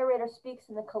 and the narrator speaks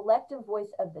in the collective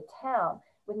voice of the town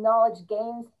with knowledge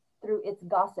gained through its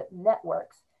gossip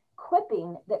networks,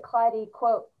 quipping that Clytie,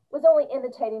 quote, was only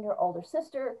imitating her older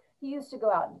sister, who used to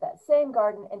go out into that same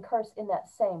garden and curse in that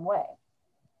same way.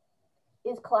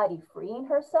 Is Clytie freeing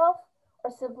herself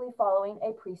or simply following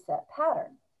a preset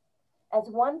pattern? As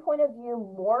one point of view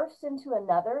morphs into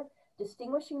another,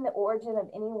 distinguishing the origin of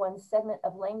any one segment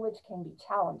of language can be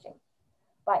challenging.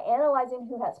 By analyzing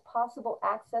who has possible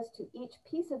access to each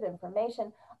piece of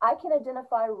information, I can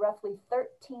identify roughly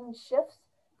 13 shifts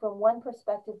from one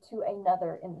perspective to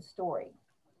another in the story.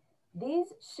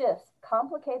 These shifts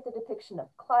complicate the depiction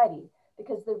of Clytie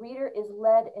because the reader is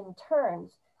led in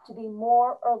turns to be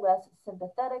more or less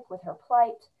sympathetic with her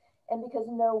plight, and because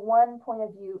no one point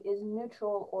of view is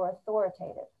neutral or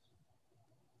authoritative.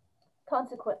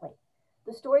 Consequently,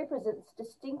 the story presents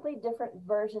distinctly different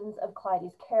versions of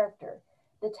Clytie's character.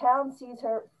 The town sees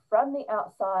her from the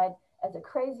outside as a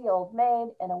crazy old maid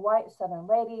and a white Southern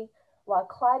lady, while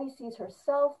Clytie sees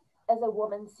herself as a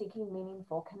woman seeking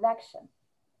meaningful connection.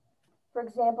 For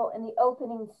example, in the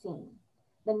opening scene,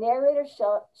 the narrator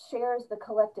shares the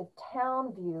collective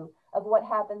town view of what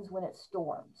happens when it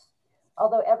storms.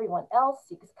 Although everyone else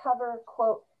seeks cover,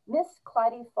 quote, Miss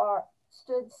Clytie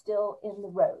stood still in the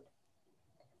road.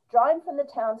 Drawing from the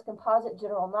town's composite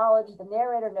general knowledge, the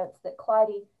narrator notes that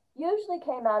Clytie usually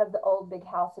came out of the old big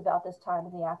house about this time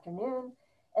in the afternoon,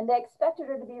 and they expected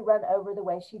her to be run over the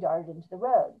way she darted into the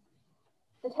road.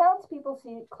 The townspeople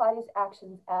see Clytie's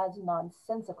actions as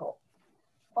nonsensical.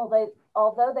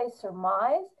 Although they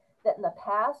surmise that in the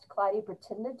past, Clytie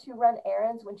pretended to run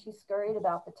errands when she scurried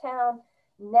about the town,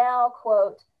 now,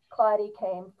 quote, Clytie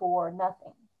came for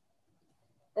nothing.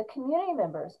 The community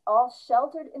members, all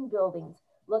sheltered in buildings,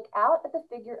 look out at the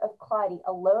figure of Clytie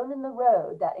alone in the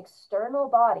road, that external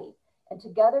body, and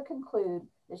together conclude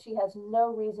that she has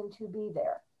no reason to be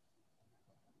there.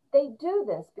 They do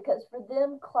this because for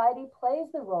them, Clytie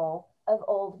plays the role of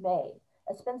old maid,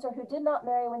 a spinster who did not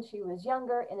marry when she was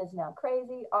younger and is now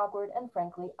crazy, awkward, and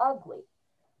frankly ugly.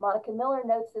 Monica Miller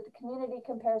notes that the community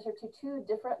compares her to two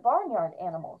different barnyard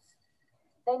animals.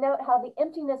 They note how the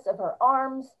emptiness of her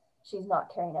arms, she's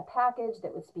not carrying a package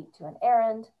that would speak to an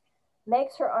errand,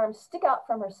 makes her arms stick out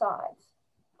from her sides.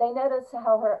 They notice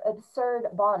how her absurd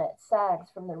bonnet sags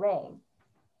from the rain.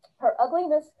 Her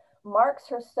ugliness marks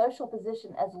her social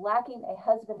position as lacking a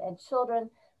husband and children,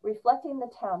 reflecting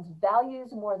the town's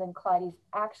values more than Clytie's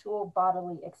actual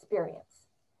bodily experience.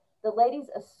 The lady's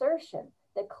assertion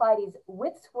that Clytie's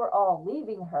wits were all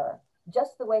leaving her,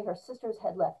 just the way her sisters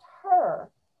had left her,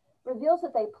 reveals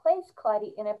that they place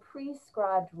Clytie in a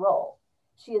prescribed role.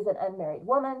 She is an unmarried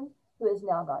woman who has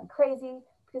now gone crazy,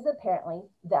 because apparently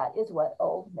that is what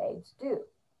old maids do.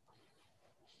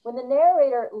 When the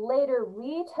narrator later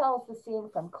retells the scene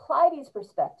from Clytie's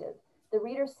perspective, the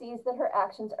reader sees that her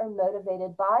actions are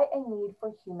motivated by a need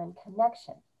for human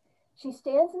connection. She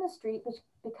stands in the street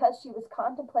because she was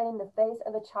contemplating the face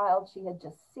of a child she had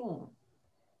just seen.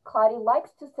 Clytie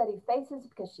likes to study faces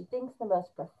because she thinks the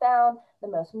most profound, the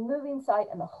most moving sight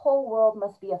in the whole world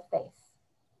must be a face.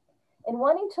 In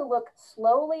wanting to look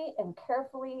slowly and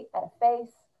carefully at a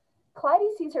face,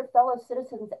 Clytie sees her fellow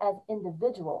citizens as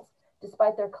individuals,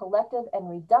 despite their collective and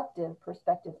reductive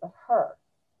perspective of her.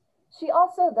 She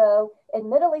also, though,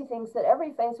 admittedly thinks that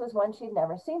every face was one she'd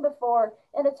never seen before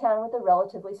in a town with a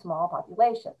relatively small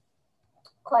population.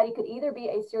 Clytie could either be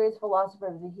a serious philosopher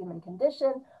of the human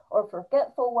condition or a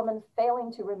forgetful woman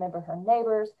failing to remember her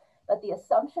neighbors, but the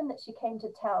assumption that she came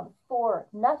to town for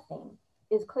nothing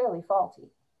is clearly faulty.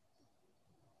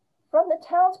 From the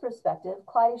town's perspective,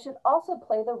 Clytie should also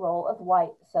play the role of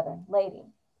white Southern lady.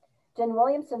 Jen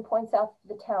Williamson points out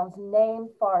that the town's name,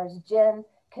 Farr's Jen,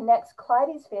 connects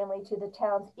Clytie's family to the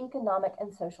town's economic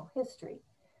and social history.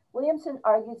 Williamson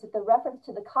argues that the reference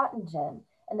to the cotton gin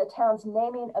and the town's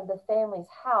naming of the family's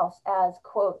house as,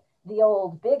 quote, the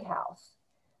old big house,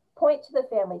 point to the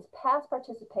family's past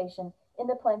participation in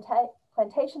the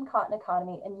plantation cotton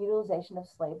economy and utilization of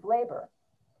slave labor.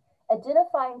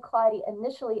 Identifying Clytie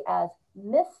initially as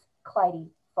Miss Clytie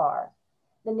Farr,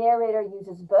 the narrator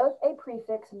uses both a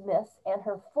prefix, Miss, and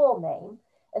her full name,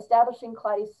 establishing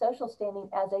Clytie's social standing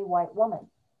as a white woman.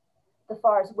 The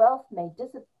Farr's wealth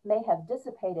may have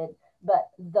dissipated, but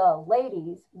the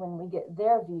ladies, when we get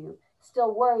their view,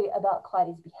 still worry about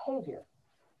Clytie's behavior.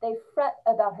 They fret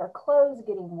about her clothes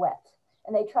getting wet,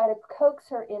 and they try to coax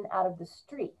her in out of the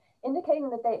street, indicating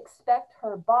that they expect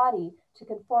her body to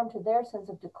conform to their sense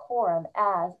of decorum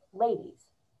as ladies.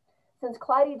 Since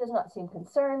Clytie does not seem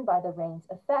concerned by the rain's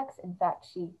effects, in fact,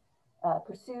 she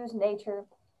pursues nature,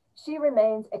 she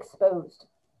remains exposed.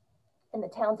 And the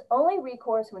town's only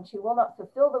recourse when she will not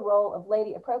fulfill the role of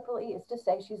lady appropriately is to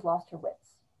say she's lost her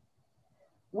wits.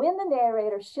 When the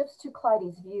narrator shifts to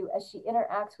Clytie's view as she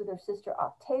interacts with her sister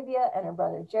Octavia and her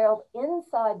brother Gerald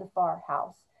inside the Farr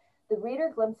house, the reader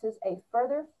glimpses a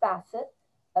further facet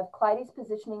of Clytie's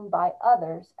positioning by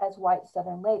others as white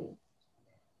Southern lady.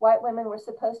 White women were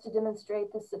supposed to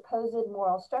demonstrate the supposed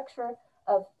moral structure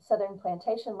of Southern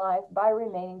plantation life by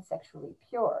remaining sexually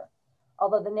pure.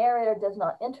 Although the narrator does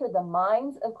not enter the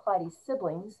minds of Clytie's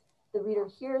siblings, the reader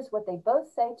hears what they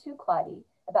both say to Clytie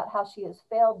about how she has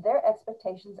failed their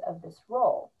expectations of this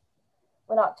role.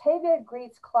 When Octavia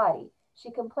greets Clytie, she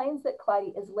complains that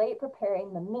Clytie is late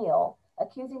preparing the meal,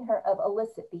 accusing her of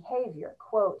illicit behavior.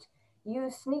 Quote, "You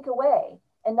sneak away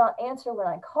and not answer when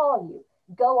I call you,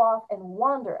 go off and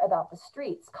wander about the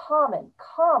streets, common.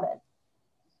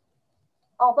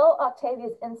 Although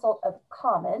Octavia's insult of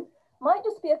common might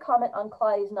just be a comment on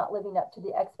Clytie's not living up to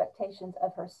the expectations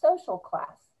of her social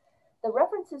class, the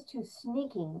references to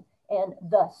sneaking and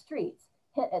the streets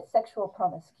hint at sexual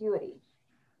promiscuity.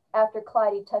 After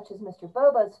Clytie touches Mr.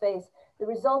 Bobo's face, the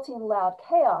resulting loud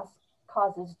chaos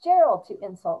causes Gerald to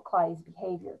insult Clytie's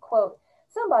behavior. Quote,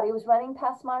 "Somebody was running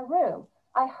past my room.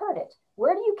 I heard it.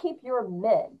 Where do you keep your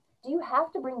men? Do you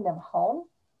have to bring them home?"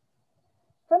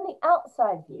 From the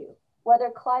outside view, whether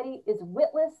Clytie is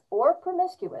witless or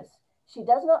promiscuous, she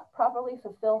does not properly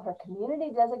fulfill her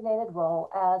community-designated role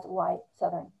as white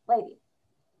Southern lady.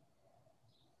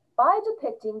 By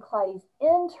depicting Clytie's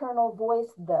internal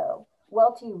voice, though,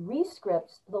 Welty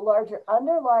rescripts the larger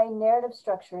underlying narrative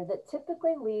structure that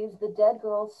typically leaves the dead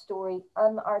girl's story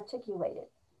unarticulated.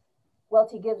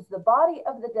 Welty gives the body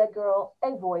of the dead girl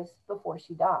a voice before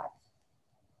she dies.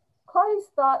 Clytie's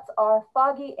thoughts are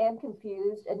foggy and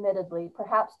confused, admittedly,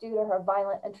 perhaps due to her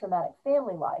violent and traumatic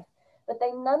family life, but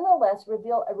they nonetheless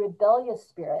reveal a rebellious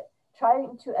spirit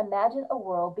trying to imagine a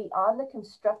world beyond the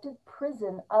constructed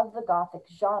prison of the Gothic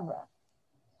genre.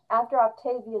 After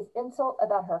Octavia's insult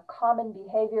about her common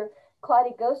behavior,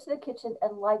 Clytie goes to the kitchen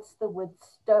and lights the wood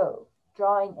stove,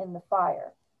 drawing in the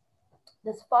fire.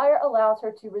 This fire allows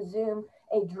her to resume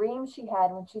a dream she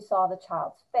had when she saw the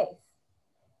child's face.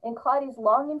 In Clytie's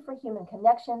longing for human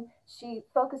connection, she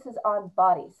focuses on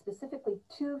bodies, specifically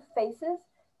two faces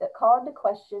that call into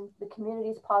question the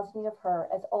community's positing of her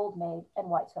as old maid and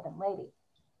white Southern lady.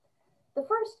 The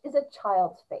first is a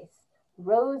child's face,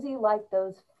 rosy like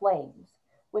those flames,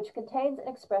 which contains an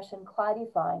expression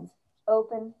Clytie finds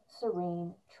open,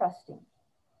 serene, trusting.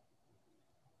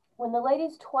 When the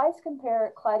ladies twice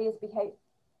compare Clytie's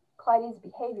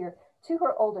behavior to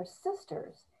her older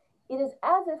sisters, it is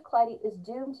as if Clytie is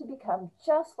doomed to become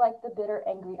just like the bitter,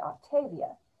 angry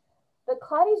Octavia. But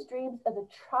Clytie's dreams of a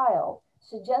child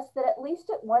suggest that at least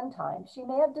at one time she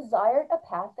may have desired a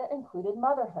path that included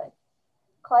motherhood.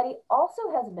 Clytie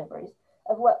also has memories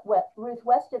of what Ruth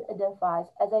Weston identifies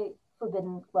as a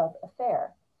forbidden love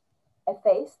affair. A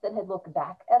face that had looked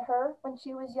back at her when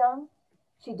she was young.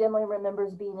 She dimly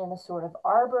remembers being in a sort of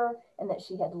arbor and that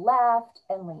she had laughed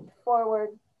and leaned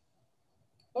forward.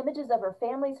 Images of her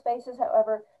family's faces,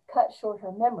 however, cut short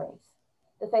her memories.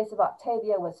 The face of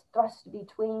Octavia was thrust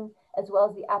between, as well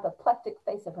as the apoplectic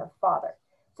face of her father,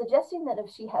 suggesting that if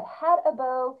she had had a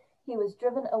beau, he was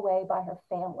driven away by her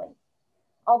family.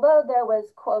 Although there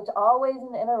was, quote, always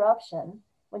an interruption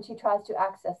when she tries to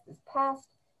access this past,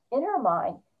 in her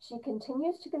mind, she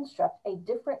continues to construct a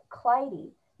different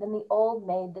Clytie than the old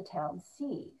maid the town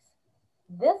sees.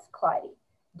 This Clytie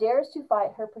dares to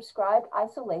fight her prescribed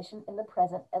isolation in the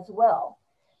present as well.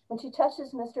 When she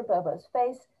touches Mr. Bobo's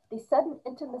face, the sudden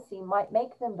intimacy might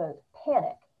make them both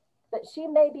panic, but she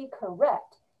may be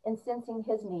correct in sensing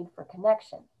his need for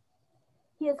connection.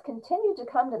 He has continued to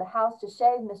come to the house to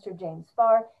shave Mr. James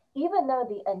Farr, even though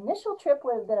the initial trip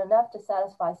would have been enough to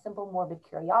satisfy simple morbid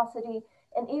curiosity,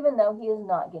 and even though he is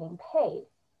not getting paid.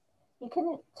 He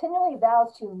continually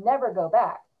vows to never go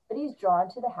back, but he's drawn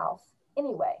to the house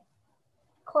anyway.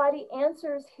 Clytie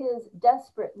answers his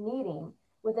desperate needing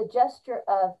with a gesture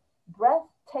of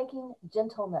breathtaking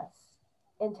gentleness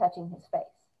in touching his face.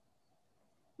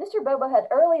 Mr. Bobo had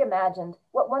early imagined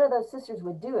what one of those sisters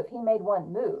would do if he made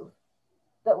one move.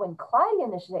 But when Clytie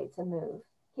initiates a move,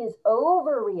 his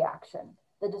overreaction,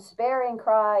 the despairing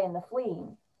cry and the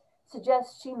fleeing,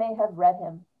 suggests she may have read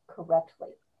him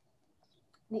correctly.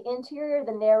 The interior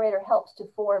the narrator helps to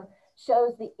form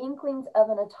shows the inklings of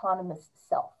an autonomous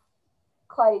self.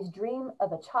 Clytie's dream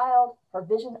of a child, her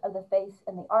vision of the face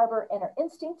in the arbor, and her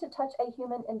instinct to touch a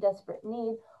human in desperate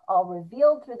need, all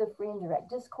revealed through the free and direct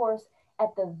discourse,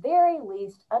 at the very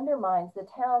least undermines the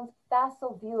town's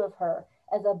facile view of her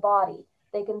as a body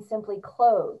they can simply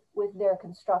clothe with their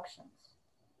constructions.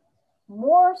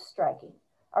 More striking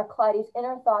are Clytie's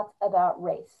inner thoughts about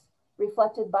race,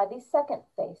 reflected by the second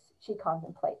face she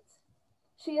contemplates.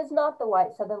 She is not the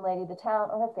white Southern lady the town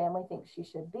or her family thinks she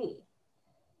should be.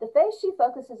 The face she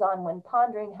focuses on when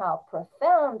pondering how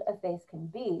profound a face can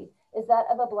be is that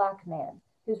of a Black man,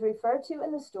 who's referred to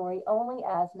in the story only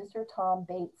as Mr. Tom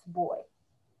Bates' boy.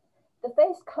 The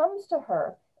face comes to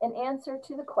her in answer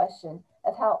to the question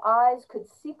of how eyes could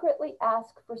secretly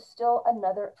ask for still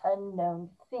another unknown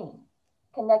thing,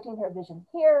 connecting her vision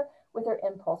here with her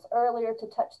impulse earlier to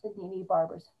touch the needy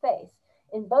barber's face.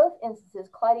 In both instances,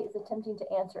 Clytie is attempting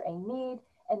to answer a need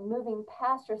and moving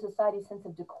past her society's sense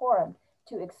of decorum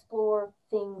to explore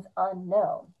things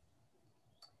unknown.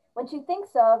 When she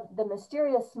thinks of the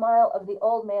mysterious smile of the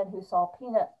old man who sold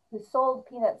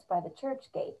peanuts by the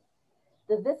church gate,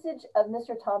 the visage of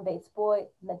Mr. Tom Bates' boy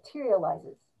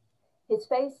materializes. His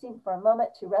face seemed for a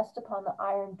moment to rest upon the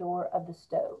iron door of the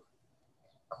stove.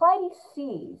 Clytie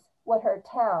sees what her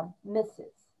town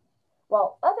misses,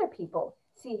 while other people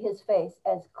see his face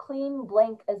as clean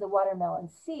blank as a watermelon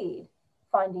seed,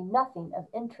 finding nothing of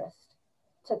interest.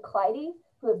 To Clytie,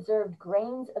 who observed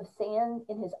grains of sand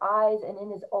in his eyes and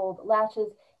in his old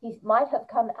lashes, he might have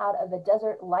come out of a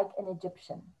desert like an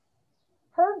Egyptian.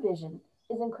 Her vision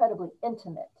is incredibly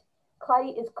intimate.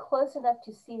 Clytie is close enough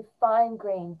to see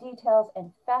fine-grained details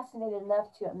and fascinated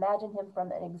enough to imagine him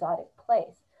from an exotic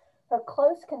place. Her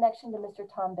close connection to Mr.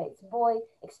 Tom Bates' boy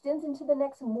extends into the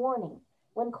next morning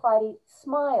when Clytie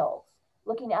smiles,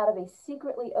 looking out of a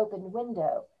secretly opened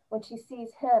window when she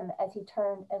sees him as he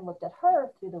turned and looked at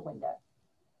her through the window.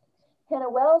 Hannah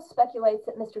Wells speculates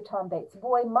that Mr. Tom Bates'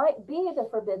 boy might be the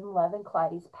forbidden love in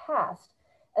Clytie's past,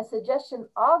 a suggestion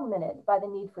augmented by the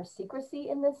need for secrecy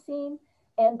in this scene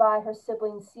and by her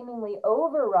siblings' seemingly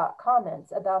overwrought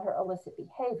comments about her illicit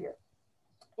behavior.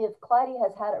 If Clytie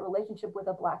has had a relationship with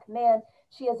a Black man,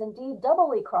 she has indeed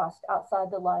doubly crossed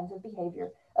outside the lines of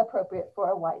behavior appropriate for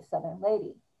a white Southern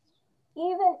lady.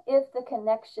 Even if the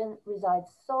connection resides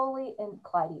solely in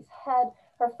Clytie's head,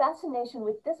 her fascination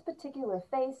with this particular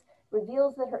face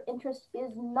reveals that her interest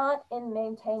is not in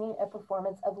maintaining a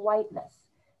performance of whiteness,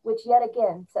 which yet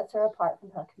again sets her apart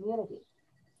from her community.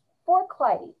 For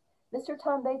Clytie, Mr.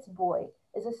 Tom Bates' boy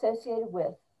is associated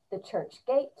with the church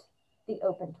gate, the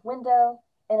opened window,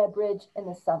 and a bridge in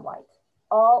the sunlight,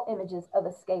 all images of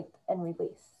escape and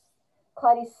release.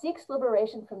 Clytie seeks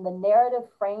liberation from the narrative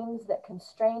frames that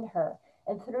constrain her,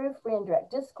 and through free and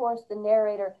direct discourse, the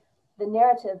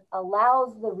narrative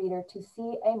allows the reader to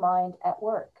see a mind at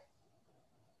work.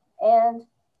 And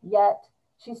yet,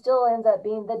 she still ends up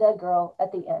being the dead girl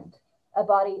at the end, a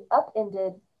body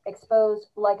upended, exposed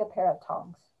like a pair of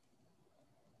tongs.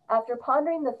 After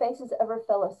pondering the faces of her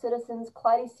fellow citizens,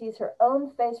 Clytie sees her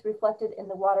own face reflected in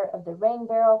the water of the rain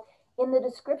barrel. In the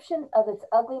description of its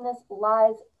ugliness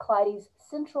lies Clytie's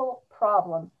central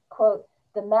problem, quote,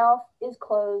 "The mouth is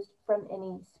closed from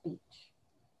any speech."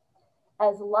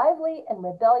 As lively and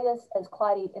rebellious as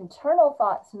Clytie's internal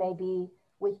thoughts may be,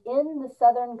 within the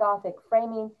Southern Gothic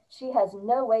framing, she has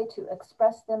no way to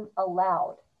express them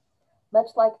aloud.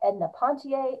 Much like Edna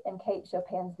Pontier and Kate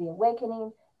Chopin's The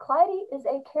Awakening, Clytie is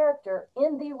a character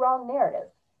in the wrong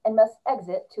narrative and must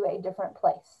exit to a different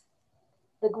place.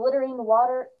 The glittering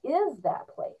water is that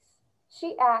place.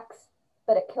 She acts,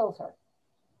 but it kills her.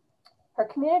 Her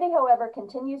community, however,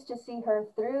 continues to see her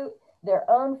through their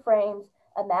own frames,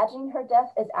 imagining her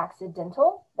death as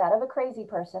accidental, that of a crazy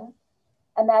person,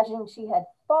 imagining she had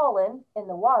fallen in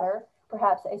the water,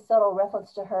 perhaps a subtle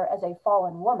reference to her as a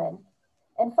fallen woman,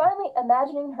 and finally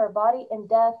imagining her body in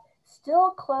death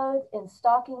still clothed in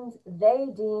stockings they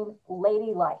deem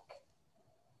ladylike.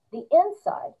 The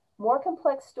inside, more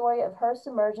complex story of her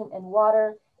submersion in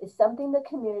water is something the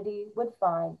community would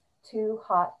find too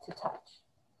hot to touch.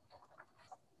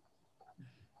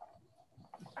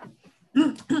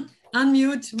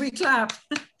 Unmute, we clap.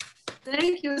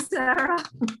 Thank you, Sarah.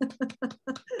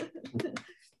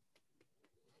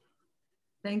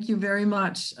 Thank you very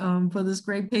much for this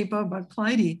great paper about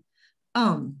Clytie.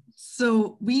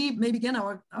 So we may begin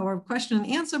our question and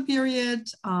answer period.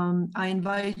 I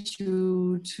invite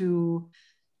you to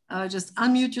just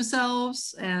unmute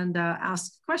yourselves and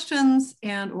ask questions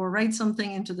and or write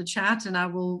something into the chat, and I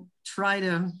will try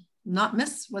to not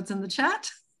miss what's in the chat.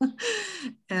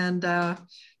 And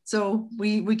so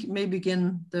we may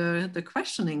begin the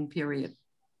questioning period.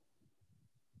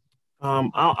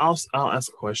 I'll ask a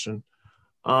question.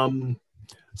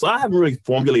 So I haven't really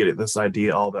formulated this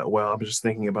idea all that well. I'm just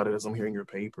thinking about it as I'm hearing your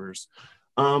papers.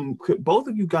 Could both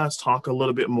of you guys talk a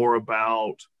little bit more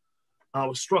about, I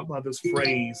was struck by this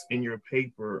phrase in your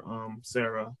paper,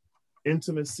 Sarah,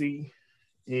 intimacy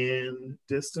and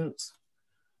distance.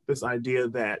 This idea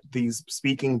that these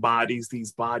speaking bodies,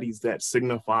 these bodies that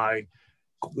signify,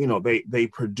 you know, they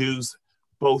produce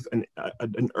both an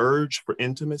urge for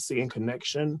intimacy and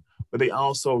connection, but they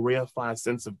also reify a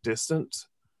sense of distance.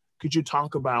 Could you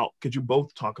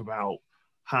both talk about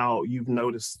how you've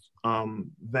noticed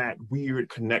that weird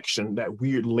connection, that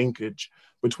weird linkage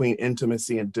between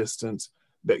intimacy and distance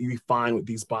that you find with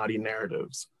these body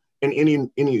narratives? In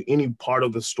any part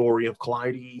of the story of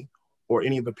Clytie, or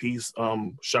any of the piece,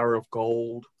 Shower of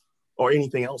Gold, or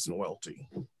anything else in Welty?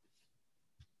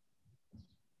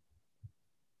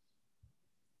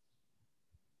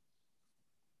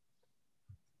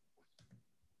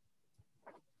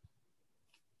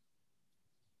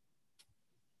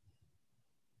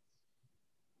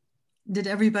 Did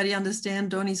everybody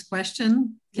understand Doni's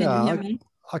question? Can you hear me?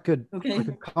 I could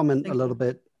comment a little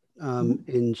bit Mm-hmm.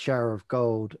 in Shower of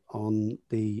Gold on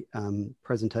the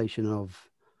presentation of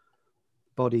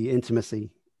body intimacy.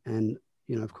 And,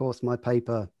 you know, of course, my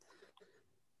paper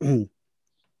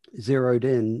zeroed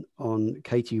in on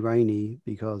Katie Rainey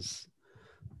because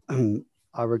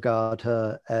I regard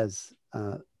her as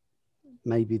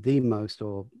maybe the most,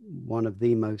 or one of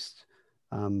the most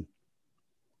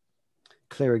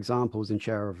clear examples in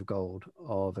Shower of Gold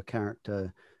of a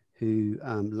character who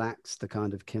lacks the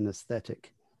kind of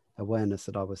kinesthetic awareness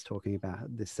that I was talking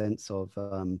about, this sense of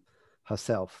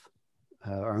herself,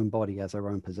 her own body as her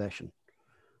own possession.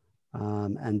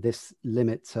 And this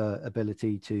limits her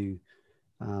ability to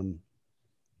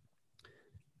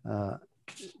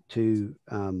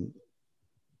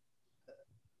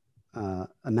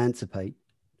emancipate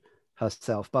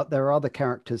herself. But there are other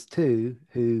characters too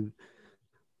who,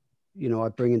 you know, I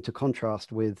bring into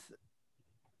contrast with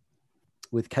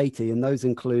Katie, and those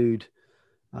include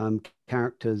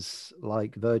characters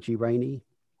like Virgie Rainey,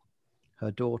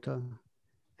 her daughter,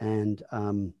 and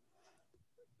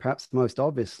perhaps most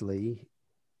obviously,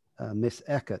 Miss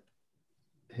Eckert,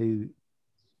 who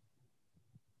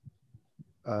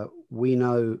we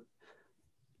know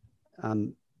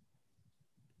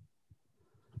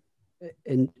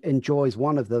enjoys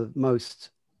one of the most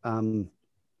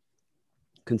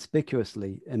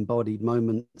conspicuously embodied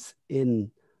moments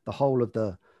in the whole of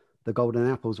the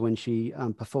Golden Apples, when she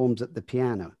performs at the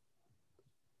piano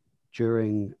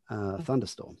during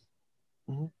Thunderstorm.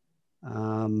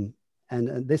 Mm-hmm.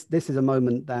 And this is a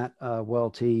moment that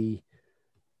Welty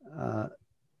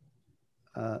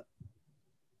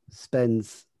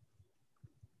spends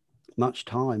much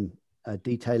time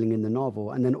detailing in the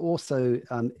novel, and then also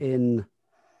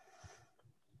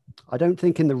I don't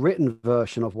think in the written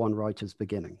version of One Writer's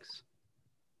Beginnings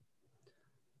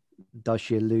does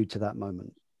she allude to that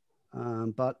moment.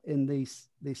 But in the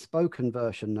spoken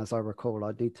version, as I recall,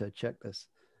 I need to check this,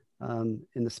 in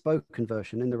the spoken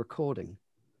version, in the recording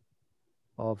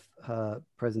of her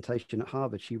presentation at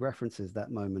Harvard, she references that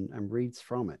moment and reads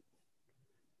from it.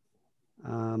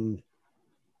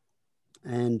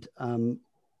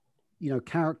 You know,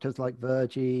 characters like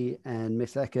Virgie and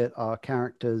Miss Eckert are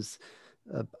characters,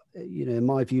 you know, in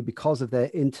my view, because of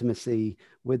their intimacy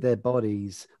with their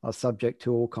bodies, are subject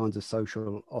to all kinds of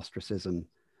social ostracism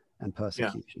and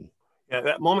persecution. Yeah,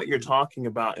 that moment you're talking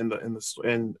about in the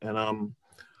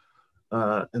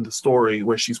story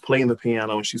where she's playing the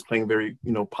piano and she's playing very,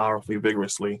 you know, powerfully,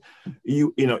 vigorously.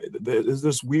 You know, there's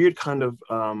this weird kind of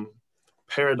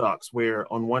paradox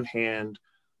where, on one hand,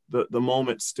 the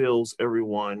moment stills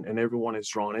everyone and everyone is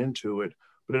drawn into it,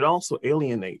 but it also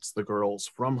alienates the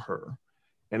girls from her,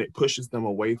 and it pushes them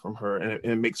away from her, and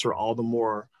it makes her all the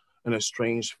more an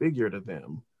estranged figure to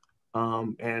them.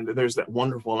 And there's that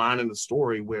wonderful line in the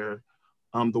story where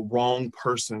the wrong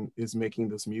person is making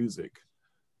this music.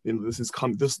 And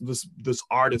this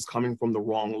art is coming from the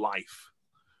wrong life.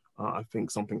 I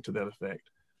think something to that effect.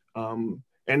 And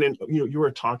then, you know, you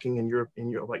were talking in your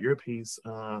about your piece,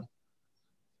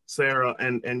 Sarah,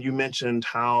 and you mentioned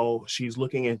how she's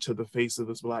looking into the face of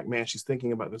this Black man. She's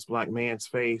thinking about this Black man's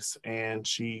face, and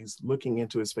she's looking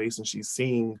into his face, and she's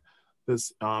seeing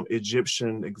this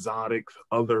Egyptian exotic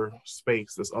other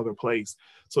space, this other place.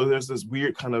 So there's this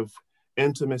weird kind of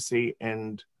intimacy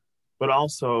but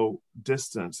also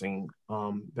distancing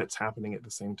that's happening at the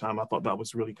same time. I thought that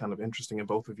was really kind of interesting in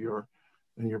both of your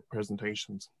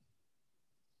presentations.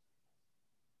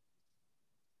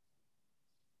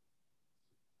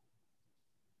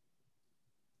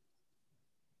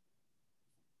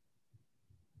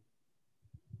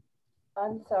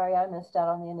 I'm sorry, I missed out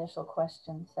on the initial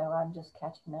question, so I'm just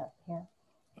catching up here.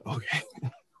 Okay.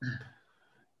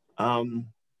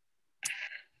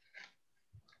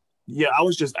 Yeah, I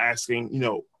was just asking, you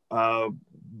know,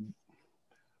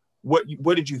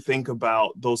 what did you think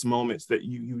about those moments that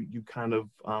you kind of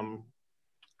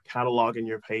catalog in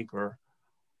your paper?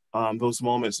 Those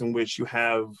moments in which you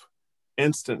have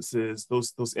instances,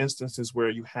 those instances where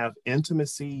you have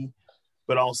intimacy,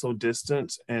 but also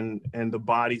distance, and the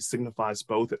body signifies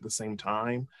both at the same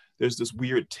time. There's this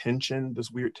weird tension, this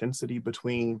weird tensity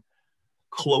between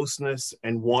closeness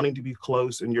and wanting to be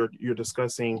close, and you're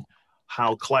discussing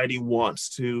how Clytie wants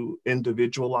to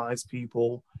individualize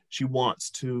people. She wants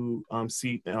to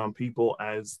see people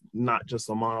as not just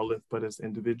a monolith, but as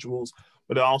individuals.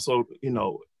 But it also, you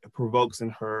know, it provokes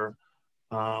in her,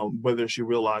 whether she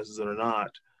realizes it or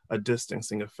not, a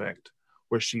distancing effect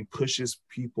where she pushes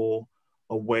people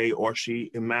away, or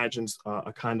she imagines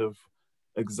a kind of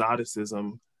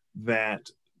exoticism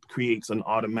that creates an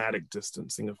automatic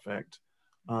distancing effect.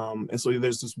 And so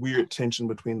there's this weird tension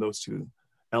between those two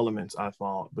elements, I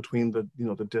thought, between the, you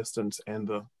know, the distance and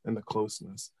the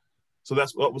closeness. So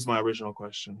that's what was my original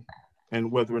question,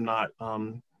 and whether or not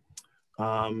I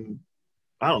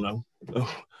don't know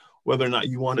whether or not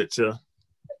you wanted to,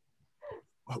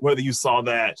 whether you saw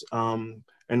that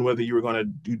and whether you were going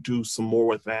to do some more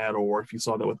with that, or if you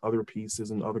saw that with other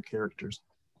pieces and other characters.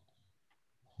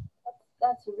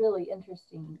 That's a really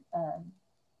interesting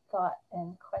thought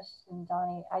and question,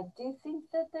 Donnie. I do think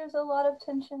that there's a lot of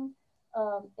tension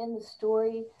in the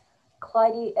story.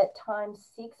 Clytie at times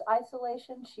seeks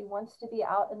isolation. She wants to be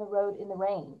out in the road in the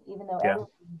rain, even though everyone's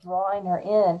drawing her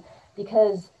in,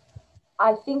 because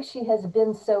I think she has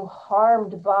been so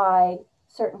harmed by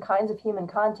certain kinds of human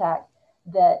contact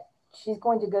that she's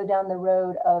going to go down the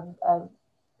road of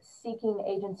seeking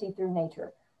agency through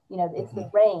nature. You know, it's the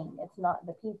rain, it's not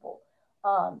the people.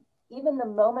 Even the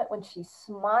moment when she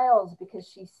smiles because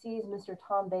she sees Mr.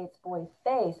 Tom Bates' boy's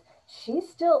face, she's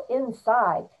still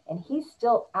inside and he's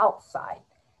still outside.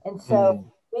 And so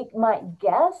We might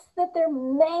guess that there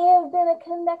may have been a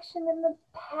connection in the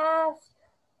past,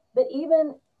 but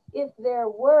even if there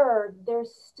were,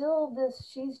 there's still this,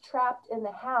 she's trapped in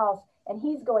the house and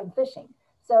he's going fishing.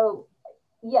 So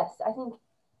yes, I think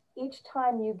each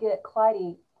time you get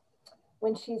Clytie,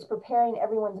 when she's preparing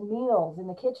everyone's meals in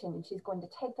the kitchen and she's going to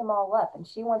take them all up and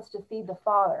she wants to feed the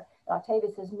father, and Octavia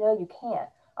says, no, you can't.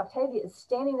 Octavia is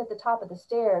standing at the top of the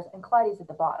stairs and Clytie's at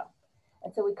the bottom.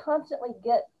 And so we constantly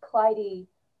get Clytie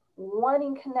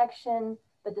wanting connection,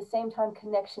 but at the same time,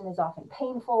 connection is often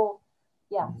painful.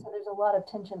 Yeah, so there's a lot of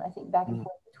tension, I think, back and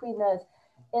forth between those.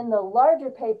 In the larger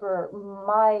paper,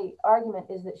 my argument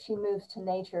is that she moves to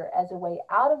nature as a way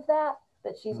out of that,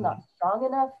 but she's not strong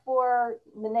enough for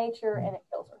the nature and it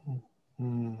kills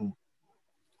her.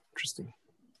 Interesting.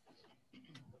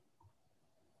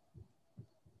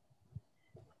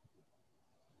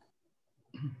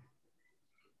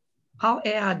 I'll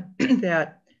add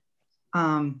that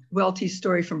Welty's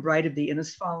story from Bride of the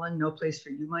Innisfallen, No Place for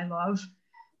You, My Love,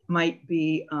 might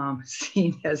be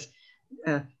seen as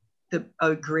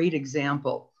a great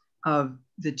example of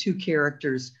the two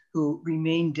characters who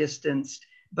remain distanced,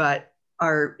 but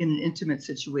are in an intimate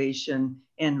situation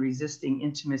and resisting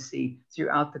intimacy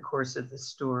throughout the course of the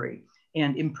story,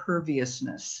 and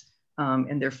imperviousness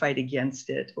and their fight against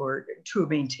it or to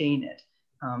maintain it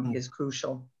is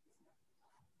crucial.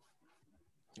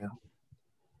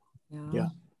 Yeah,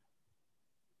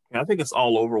 I think it's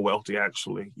all over Welty,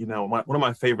 actually. You know, one of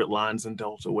my favorite lines in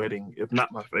Delta Wedding, if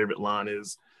not my favorite line,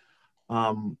 is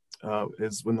when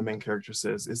the main character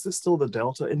says, "Is this still the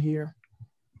Delta in here?"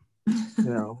 You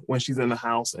know, when she's in the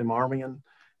house in Marmion,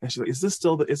 and she's like, "Is this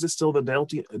still the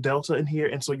Delta in here?"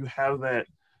 And so you have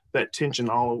that tension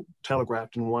all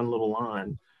telegraphed in one little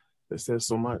line that says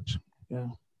so much. Yeah.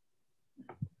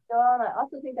 John, I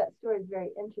also think that story is very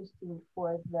interesting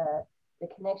for the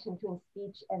connection between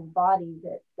speech and body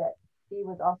that Steve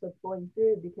was also pulling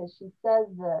through, because she says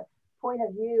the point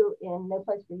of view in No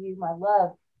Place for You, My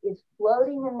Love is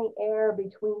floating in the air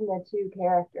between the two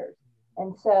characters.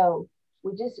 And so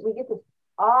we get this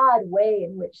odd way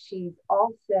in which she's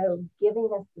also giving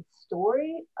us the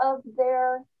story of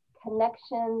their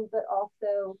connection, but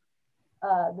also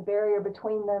the barrier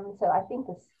between them. So I think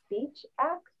the speech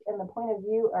acts and the point of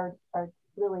view are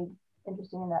really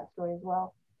interesting in that story as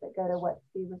well, that go to what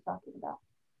Steve was talking about.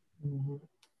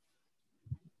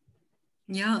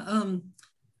 Yeah,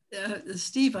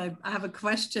 Steve, I have a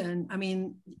question. I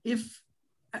mean,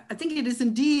 I think it is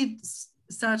indeed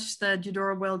such that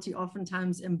Eudora Welty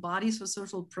oftentimes embodies a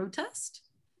social protest,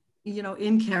 you know,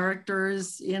 in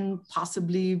characters, in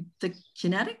possibly the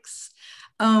kinetics.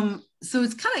 So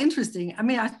it's kind of interesting. I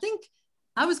mean, I think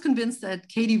I was convinced that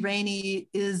Katie Rainey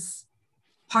is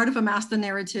part of a master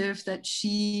narrative that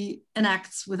she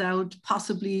enacts without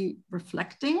possibly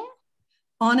reflecting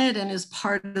on it, and is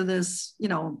part of this, you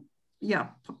know,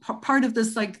 part of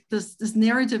this, like this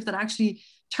narrative that actually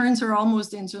turns her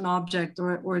almost into an object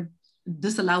or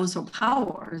disallows her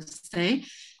powers, say.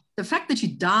 The fact that she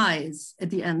dies at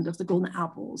the end of the Golden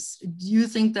Apples, do you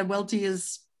think that Welty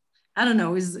is, I don't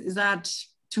know, is that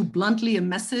too bluntly a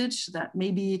message that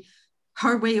maybe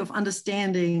her way of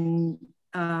understanding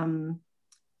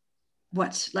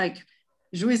what, like,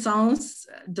 jouissance,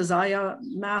 desire,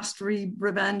 mastery,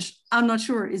 revenge, I'm not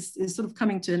sure, is sort of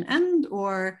coming to an end,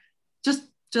 or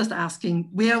just asking,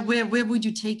 where would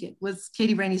you take it with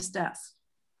Katie Rainey's death?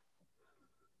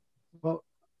 Well,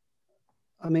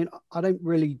 I mean, I don't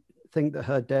really think that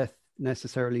her death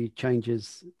necessarily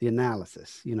changes the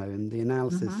analysis, you know, and the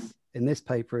analysis in this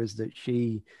paper is that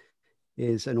she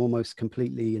is an almost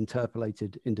completely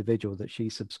interpolated individual, that she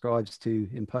subscribes to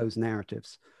imposed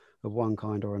narratives of one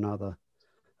kind or another,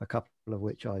 a couple of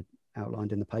which I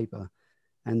outlined in the paper.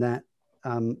 And that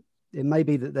it may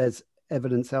be that there's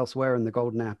evidence elsewhere in the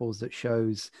Golden Apples that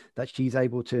shows that she's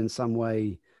able to in some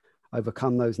way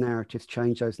overcome those narratives,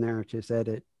 change those narratives,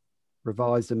 edit,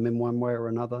 revise them in one way or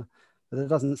another. But there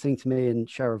doesn't seem to me in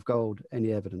Share of Gold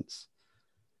any evidence,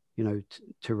 you know,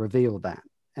 to reveal that.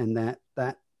 And that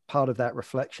part of that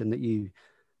reflection that you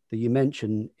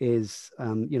mentioned is,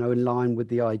 you know, in line with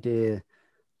the idea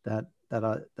that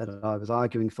I was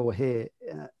arguing for here,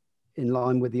 in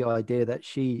line with the idea that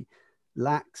she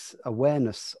lacks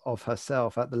awareness of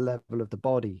herself at the level of the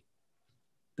body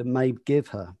that may give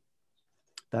her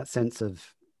that sense of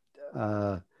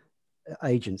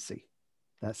agency,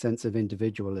 that sense of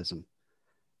individualism.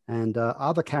 And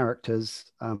other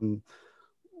characters,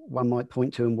 one might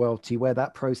point to in Welty, where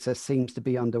that process seems to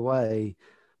be underway,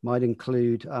 might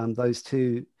include those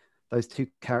two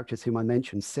characters whom I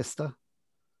mentioned, Sister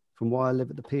from Why I Live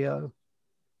at the PO,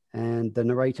 and the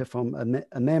narrator from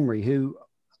A Memory, who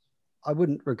I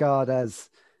wouldn't regard as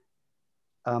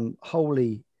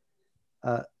wholly,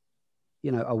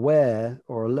 aware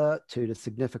or alert to the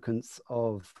significance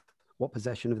of what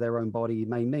possession of their own body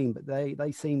may mean, but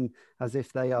they seem as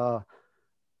if they are,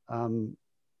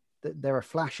 there are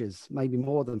flashes, maybe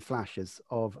more than flashes,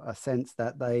 of a sense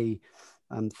that they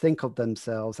think of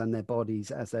themselves and their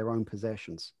bodies as their own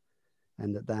possessions,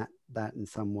 and that in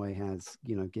some way has,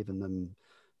 given them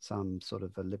some sort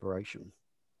of a liberation.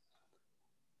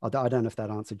 I don't know if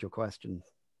that answered your question.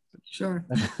 Sure.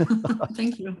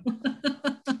 Thank you.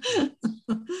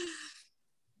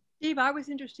 Steve, I was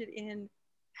interested in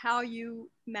how you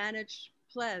managed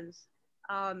Plez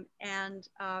and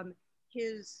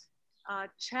his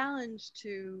challenge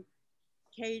to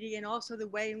Katie, and also the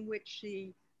way in which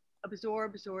she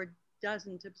absorbs or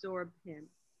doesn't absorb him.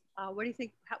 What do you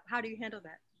think? How do you handle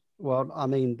that? Well, I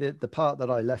mean, the part that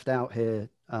I left out here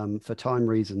for time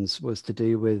reasons was to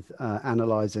do with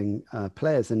analysing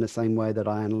players in the same way that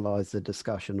I analyse the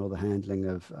discussion or the handling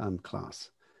of class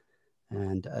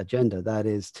and gender. That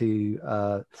is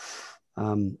to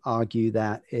argue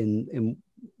that in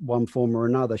one form or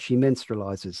another, she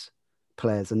minstrelizes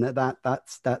players, and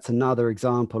that's another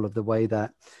example of the way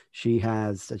that she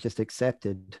has just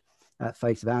accepted at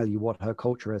face value what her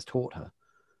culture has taught her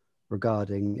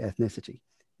regarding ethnicity.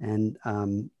 And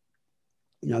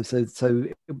so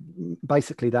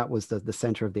basically that was the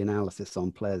center of the analysis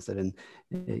on Plez, that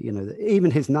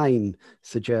even his name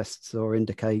suggests or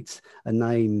indicates a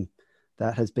name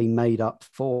that has been made up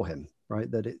for him, right?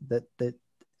 That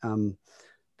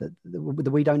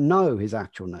we don't know his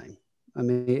actual name. I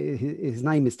mean, his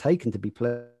name is taken to be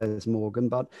Plez Morgan,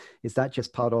 but is that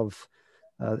just part of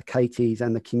Katie's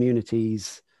and the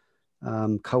community's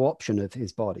co-option of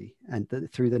his body, and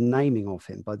through the naming of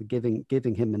him, by giving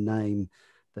him a name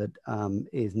that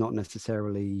is not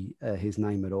necessarily his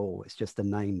name at all? It's just a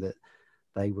name that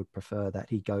they would prefer that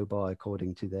he go by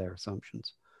according to their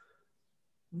assumptions.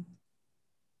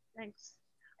 Thanks.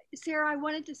 Sarah, I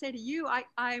wanted to say to you,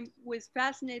 I was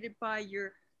fascinated by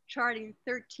your charting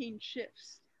 13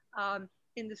 shifts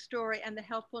in the story and the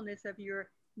helpfulness of your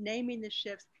naming the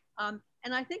shifts. And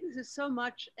I think this is so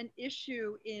much an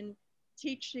issue in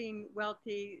teaching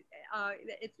Welty.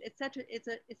 It's such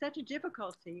a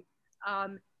difficulty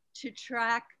to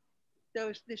track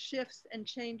the shifts and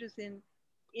changes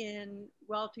in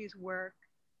Welty's work.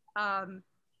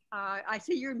 I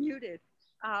see you're muted,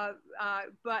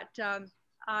 but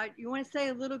you want to say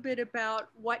a little bit about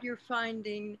what you're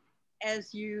finding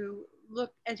as you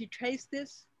trace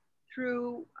this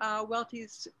through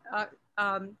Welty's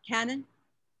canon?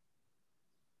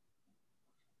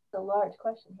 A large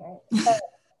question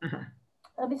here.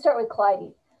 Let me start with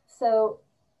Clytie. So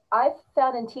I've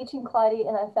found in teaching Clytie,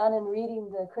 and I found in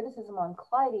reading the criticism on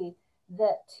Clytie,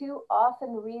 that too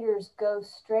often readers go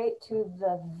straight to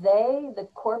the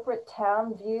corporate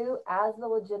town view as the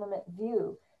legitimate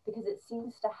view, because it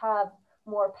seems to have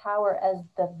more power as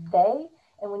the they.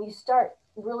 And when you start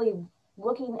really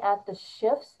looking at the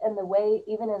shifts and the way,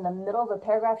 even in the middle of the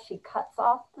paragraph, she cuts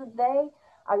off the they,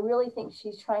 I really think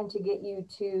she's trying to get you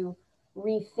to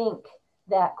rethink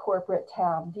that corporate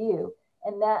town view.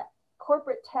 And that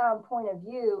corporate town point of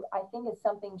view, I think, is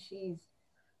something she's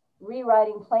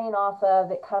rewriting, playing off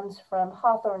of. It comes from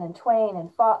Hawthorne and Twain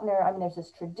and Faulkner. I mean, there's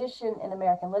this tradition in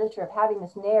American literature of having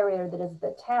this narrator that is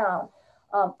the town,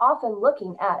 often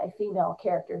looking at a female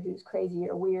character who's crazy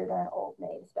or weird or an old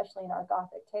maid, especially in our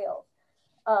Gothic tales.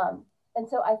 And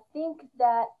so I think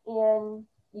that in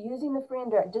using the free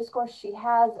and direct discourse, she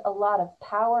has a lot of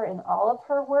power in all of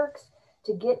her works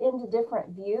to get into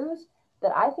different views,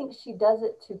 that I think she does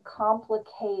it to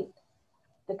complicate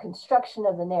the construction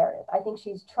of the narrative. I think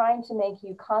she's trying to make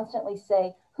you constantly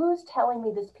say, who's telling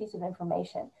me this piece of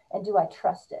information, and do I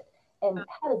trust it? And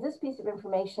how does this piece of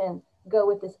information go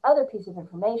with this other piece of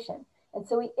information? And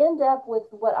so we end up with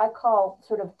what I call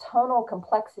sort of tonal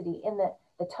complexity, in that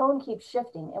the tone keeps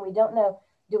shifting and we don't know,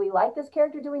 do we like this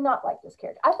character? Do we not like this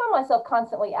character? I found myself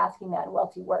constantly asking that in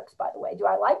Welty works, by the way. Do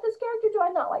I like this character? Do I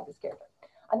not like this character?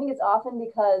 I think it's often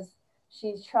because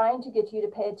she's trying to get you to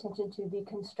pay attention to the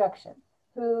construction.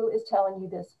 Who is telling you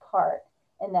this part?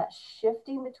 And that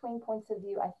shifting between points of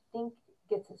view, I think,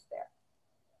 gets us there.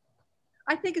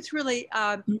 I think it's really,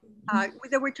 that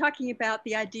we're talking about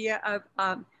the idea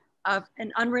of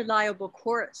an unreliable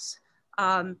chorus.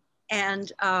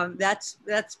 And that's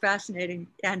fascinating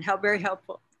and very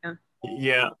helpful.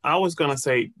 Yeah, I was gonna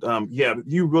say, yeah,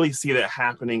 you really see that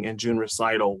happening in June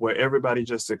Recital, where everybody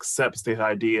just accepts the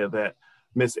idea that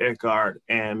Miss Eckhart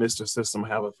and Mr. System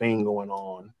have a thing going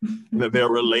on, that they're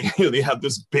related, they have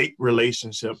this big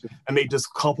relationship, and they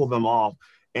just couple them off.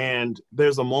 And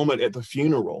there's a moment at the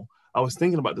funeral. I was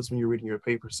thinking about this when you were reading your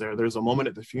paper, Sarah. There's a moment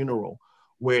at the funeral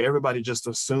where everybody just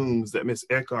assumes that Miss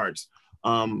Eckhart's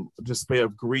display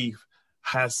of grief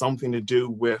has something to do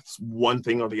with one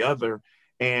thing or the other.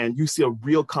 And you see a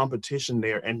real competition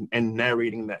there and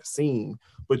narrating that scene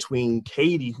between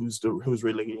Katie, who's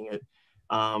relating it,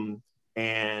 and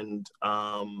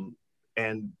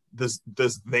this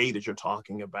they that you're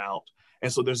talking about.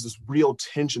 And so there's this real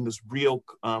tension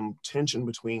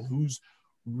between who's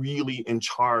really in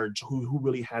charge, who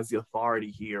really has the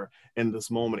authority here in this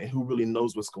moment, and who really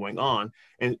knows what's going on.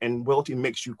 And Welty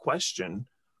makes you question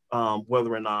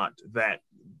whether or not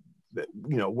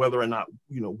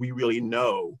we really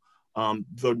know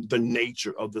the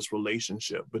nature of this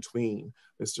relationship between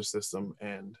Mr. System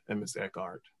and Miss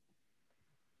Eckhart.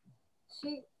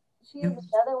 She is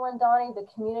another one, Donnie. The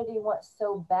community wants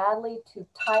so badly to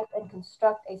type and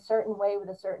construct a certain way with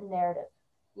a certain narrative.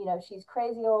 You know, she's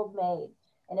crazy old maid.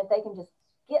 And if they can just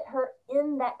get her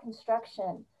in that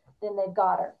construction, then they've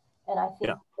got her. And I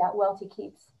think that Welty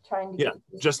keeps trying to get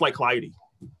just like Clytie.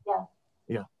 Yeah.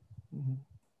 Yeah. Mm-hmm.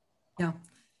 Yeah.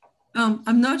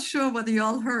 I'm not sure whether you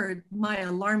all heard, my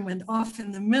alarm went off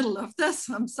in the middle of this.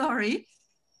 I'm sorry.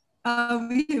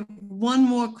 We have one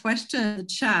more question in the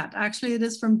chat. Actually, it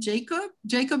is from Jacob.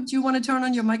 Jacob, do you want to turn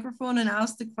on your microphone and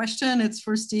ask the question? It's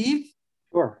for Steve.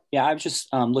 Sure. Yeah, I was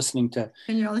just listening to.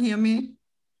 Can you all hear me?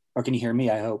 Or can you hear me?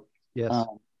 I hope. Yes.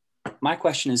 My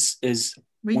question is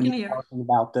we when can you're hear. talking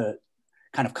about the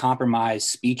kind of compromised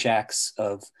speech acts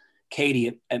of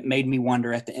Katie, it made me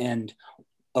wonder at the end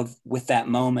with that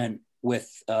moment with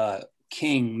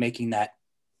King making that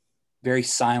very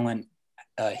silent,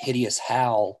 hideous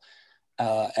howl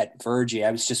at Virgie.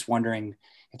 I was just wondering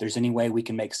if there's any way we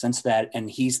can make sense of that. And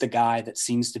he's the guy that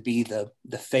seems to be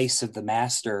the face of the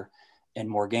master in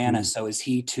Morgana. So is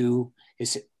he too,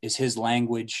 is his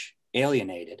language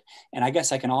alienated? And I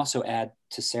guess I can also add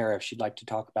to Sarah, if she'd like to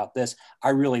talk about this, I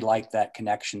really like that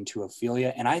connection to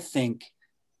Ophelia. And I think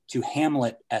to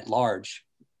Hamlet at large,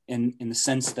 in the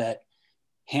sense that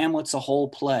Hamlet's a whole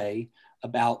play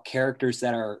about characters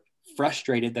that are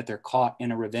frustrated that they're caught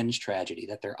in a revenge tragedy,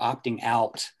 that they're opting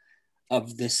out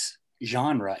of this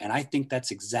genre. And I think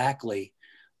that's exactly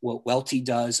what Welty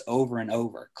does over and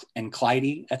over. And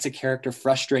Clytie, that's a character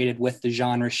frustrated with the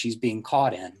genre she's being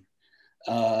caught in,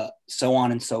 so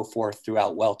on and so forth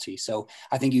throughout Welty. So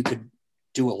I think you could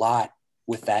do a lot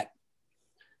with that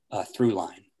through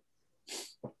line.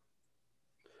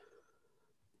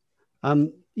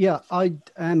 Yeah, I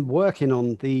am working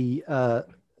on the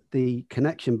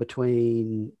connection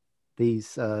between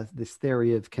this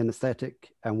theory of kinesthetic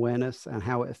awareness and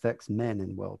how it affects men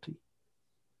in Welty.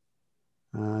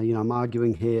 I'm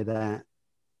arguing here that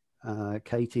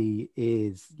Katie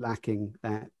is lacking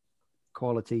that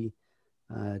quality.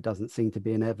 Doesn't seem to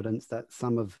be an evidence that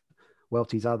some of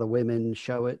Welty's other women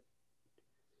show it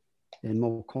in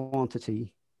more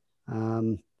quantity.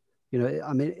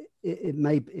 It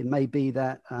may be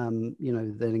that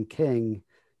that in King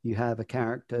you have a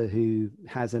character who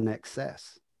has an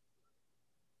excess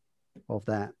of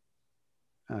that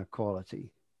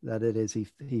quality, that it is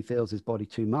he feels his body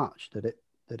too much,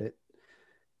 that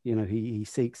he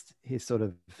seeks his sort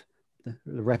of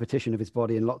the repetition of his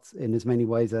body in as many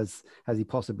ways as he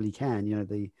possibly can.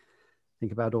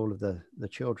 Think about all of the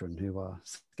children who are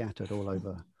scattered all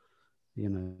over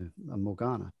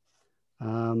Morgana.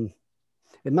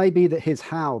 It may be that his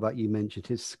howl that you mentioned,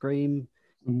 his scream,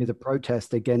 is a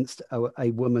protest against a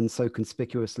woman so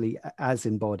conspicuously as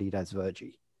embodied as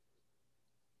Virgie.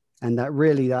 And that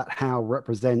really that howl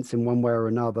represents in one way or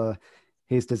another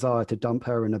his desire to dump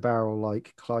her in a barrel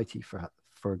like Clytie,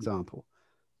 for example,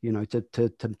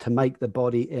 to make the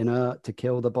body inert, to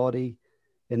kill the body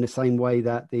in the same way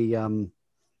that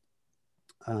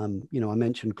I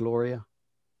mentioned Gloria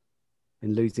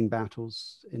in Losing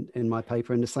Battles in my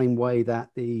paper, in the same way that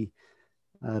the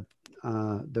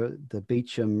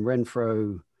Beecham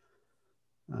Renfro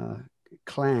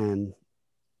clan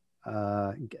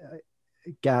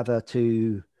gather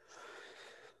to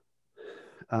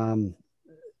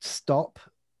stop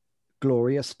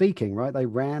Gloria speaking, right? They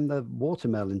ram the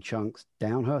watermelon chunks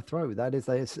down her throat. That is,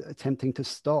 they're attempting to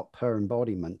stop her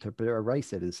embodiment, to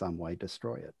erase it in some way,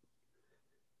 destroy it.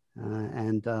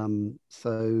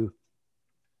 So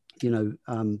the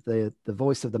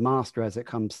voice of the master as it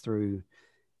comes through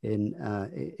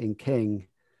in King,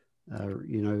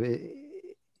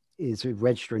 is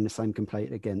registering the same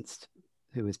complaint against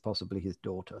who is possibly his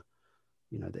daughter.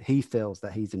 That he feels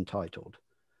that he's entitled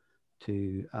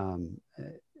to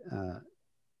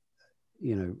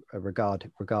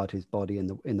regard his body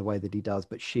in the way that he does,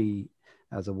 but she,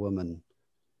 as a woman,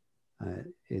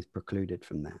 is precluded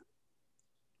from that.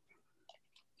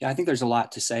 Yeah, I think there's a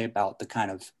lot to say about the kind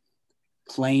of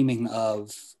claiming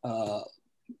of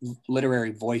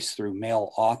literary voice through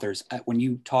male authors. When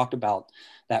you talked about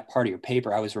that part of your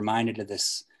paper, I was reminded of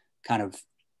this kind of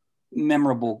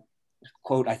memorable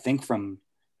quote, I think from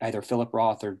either Philip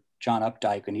Roth or John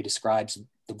Updike, and he describes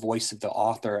the voice of the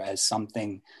author as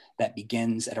something that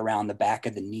begins at around the back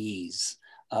of the knees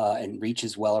and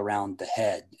reaches well around the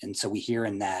head. And so we hear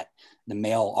in that the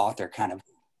male author kind of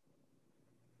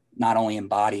not only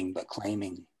embodying but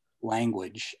claiming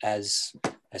language as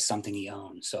something he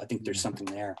owns. So I think there's something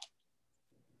there.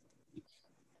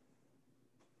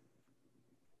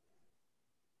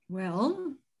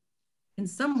 Well, in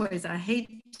some ways, I hate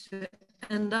to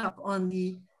end up on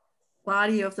the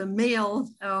body of the male,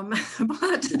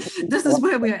 but this is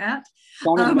where we're at.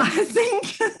 I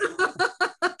think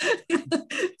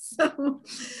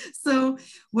so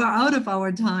we're out of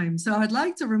our time. So I'd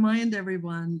like to remind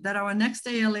everyone that our next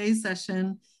ALA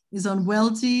session is on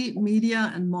Welty,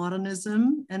 Media and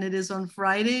Modernism, and it is on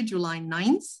Friday, July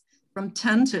 9th from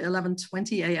 10 to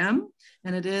 11:20 a.m.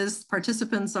 And it is,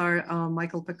 participants are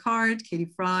Michael Picard,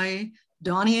 Katie Fry,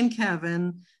 Donnie and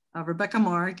Kevin, Rebecca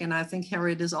Mark, and I think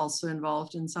Harriet is also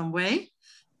involved in some way.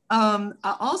 I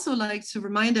also like to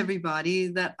remind everybody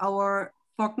that our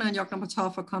Faulkner and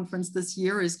Yoknapatawpha conference this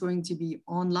year is going to be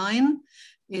online.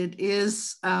 It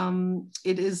is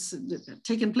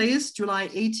taking place July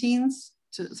 18th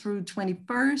through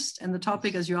 21st, and the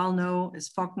topic, as you all know, is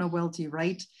Faulkner Welty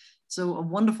Right. So a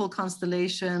wonderful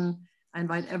constellation. I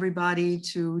invite everybody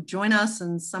to join us,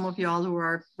 and some of you all who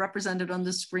are represented on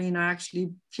the screen are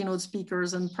actually keynote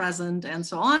speakers and present and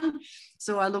so on.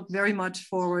 So I look very much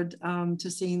forward to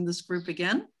seeing this group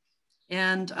again.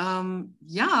 And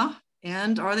yeah,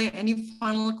 and are there any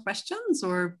final questions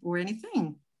or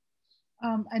anything?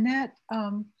 Annette,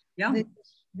 yeah.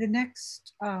 The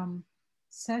next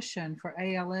session for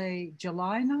ALA,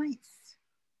 July 9th?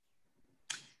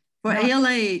 For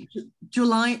ALA,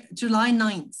 July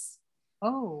 9th.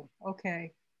 Oh,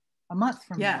 okay. A month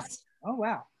from now. Oh,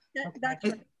 wow.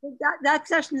 That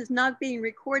session is not being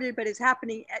recorded, but is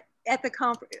happening at the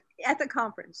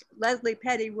conference. Leslie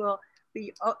Petty will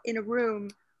be in a room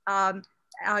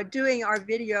doing our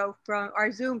video from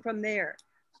our Zoom from there.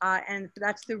 And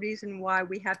that's the reason why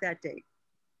we have that date.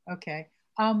 Okay.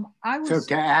 So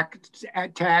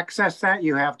to access that,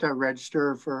 you have to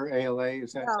register for ALA.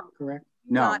 Is that correct?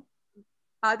 No.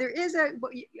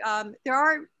 There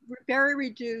are very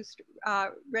reduced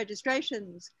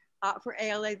registrations for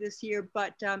ALA this year,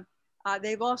 but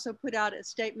they've also put out a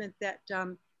statement that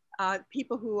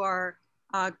people who are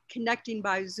connecting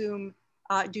by Zoom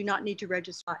do not need to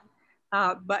register.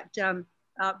 But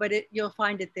you'll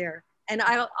find it there, and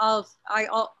I'll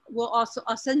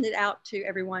send it out to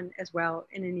everyone as well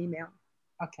in an email.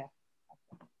 Okay.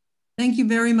 Thank you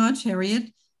very much,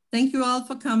 Harriet. Thank you all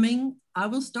for coming. I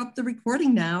will stop the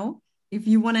recording now. If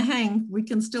you want to hang, we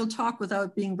can still talk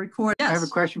without being recorded. Yes. I have a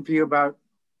question for you about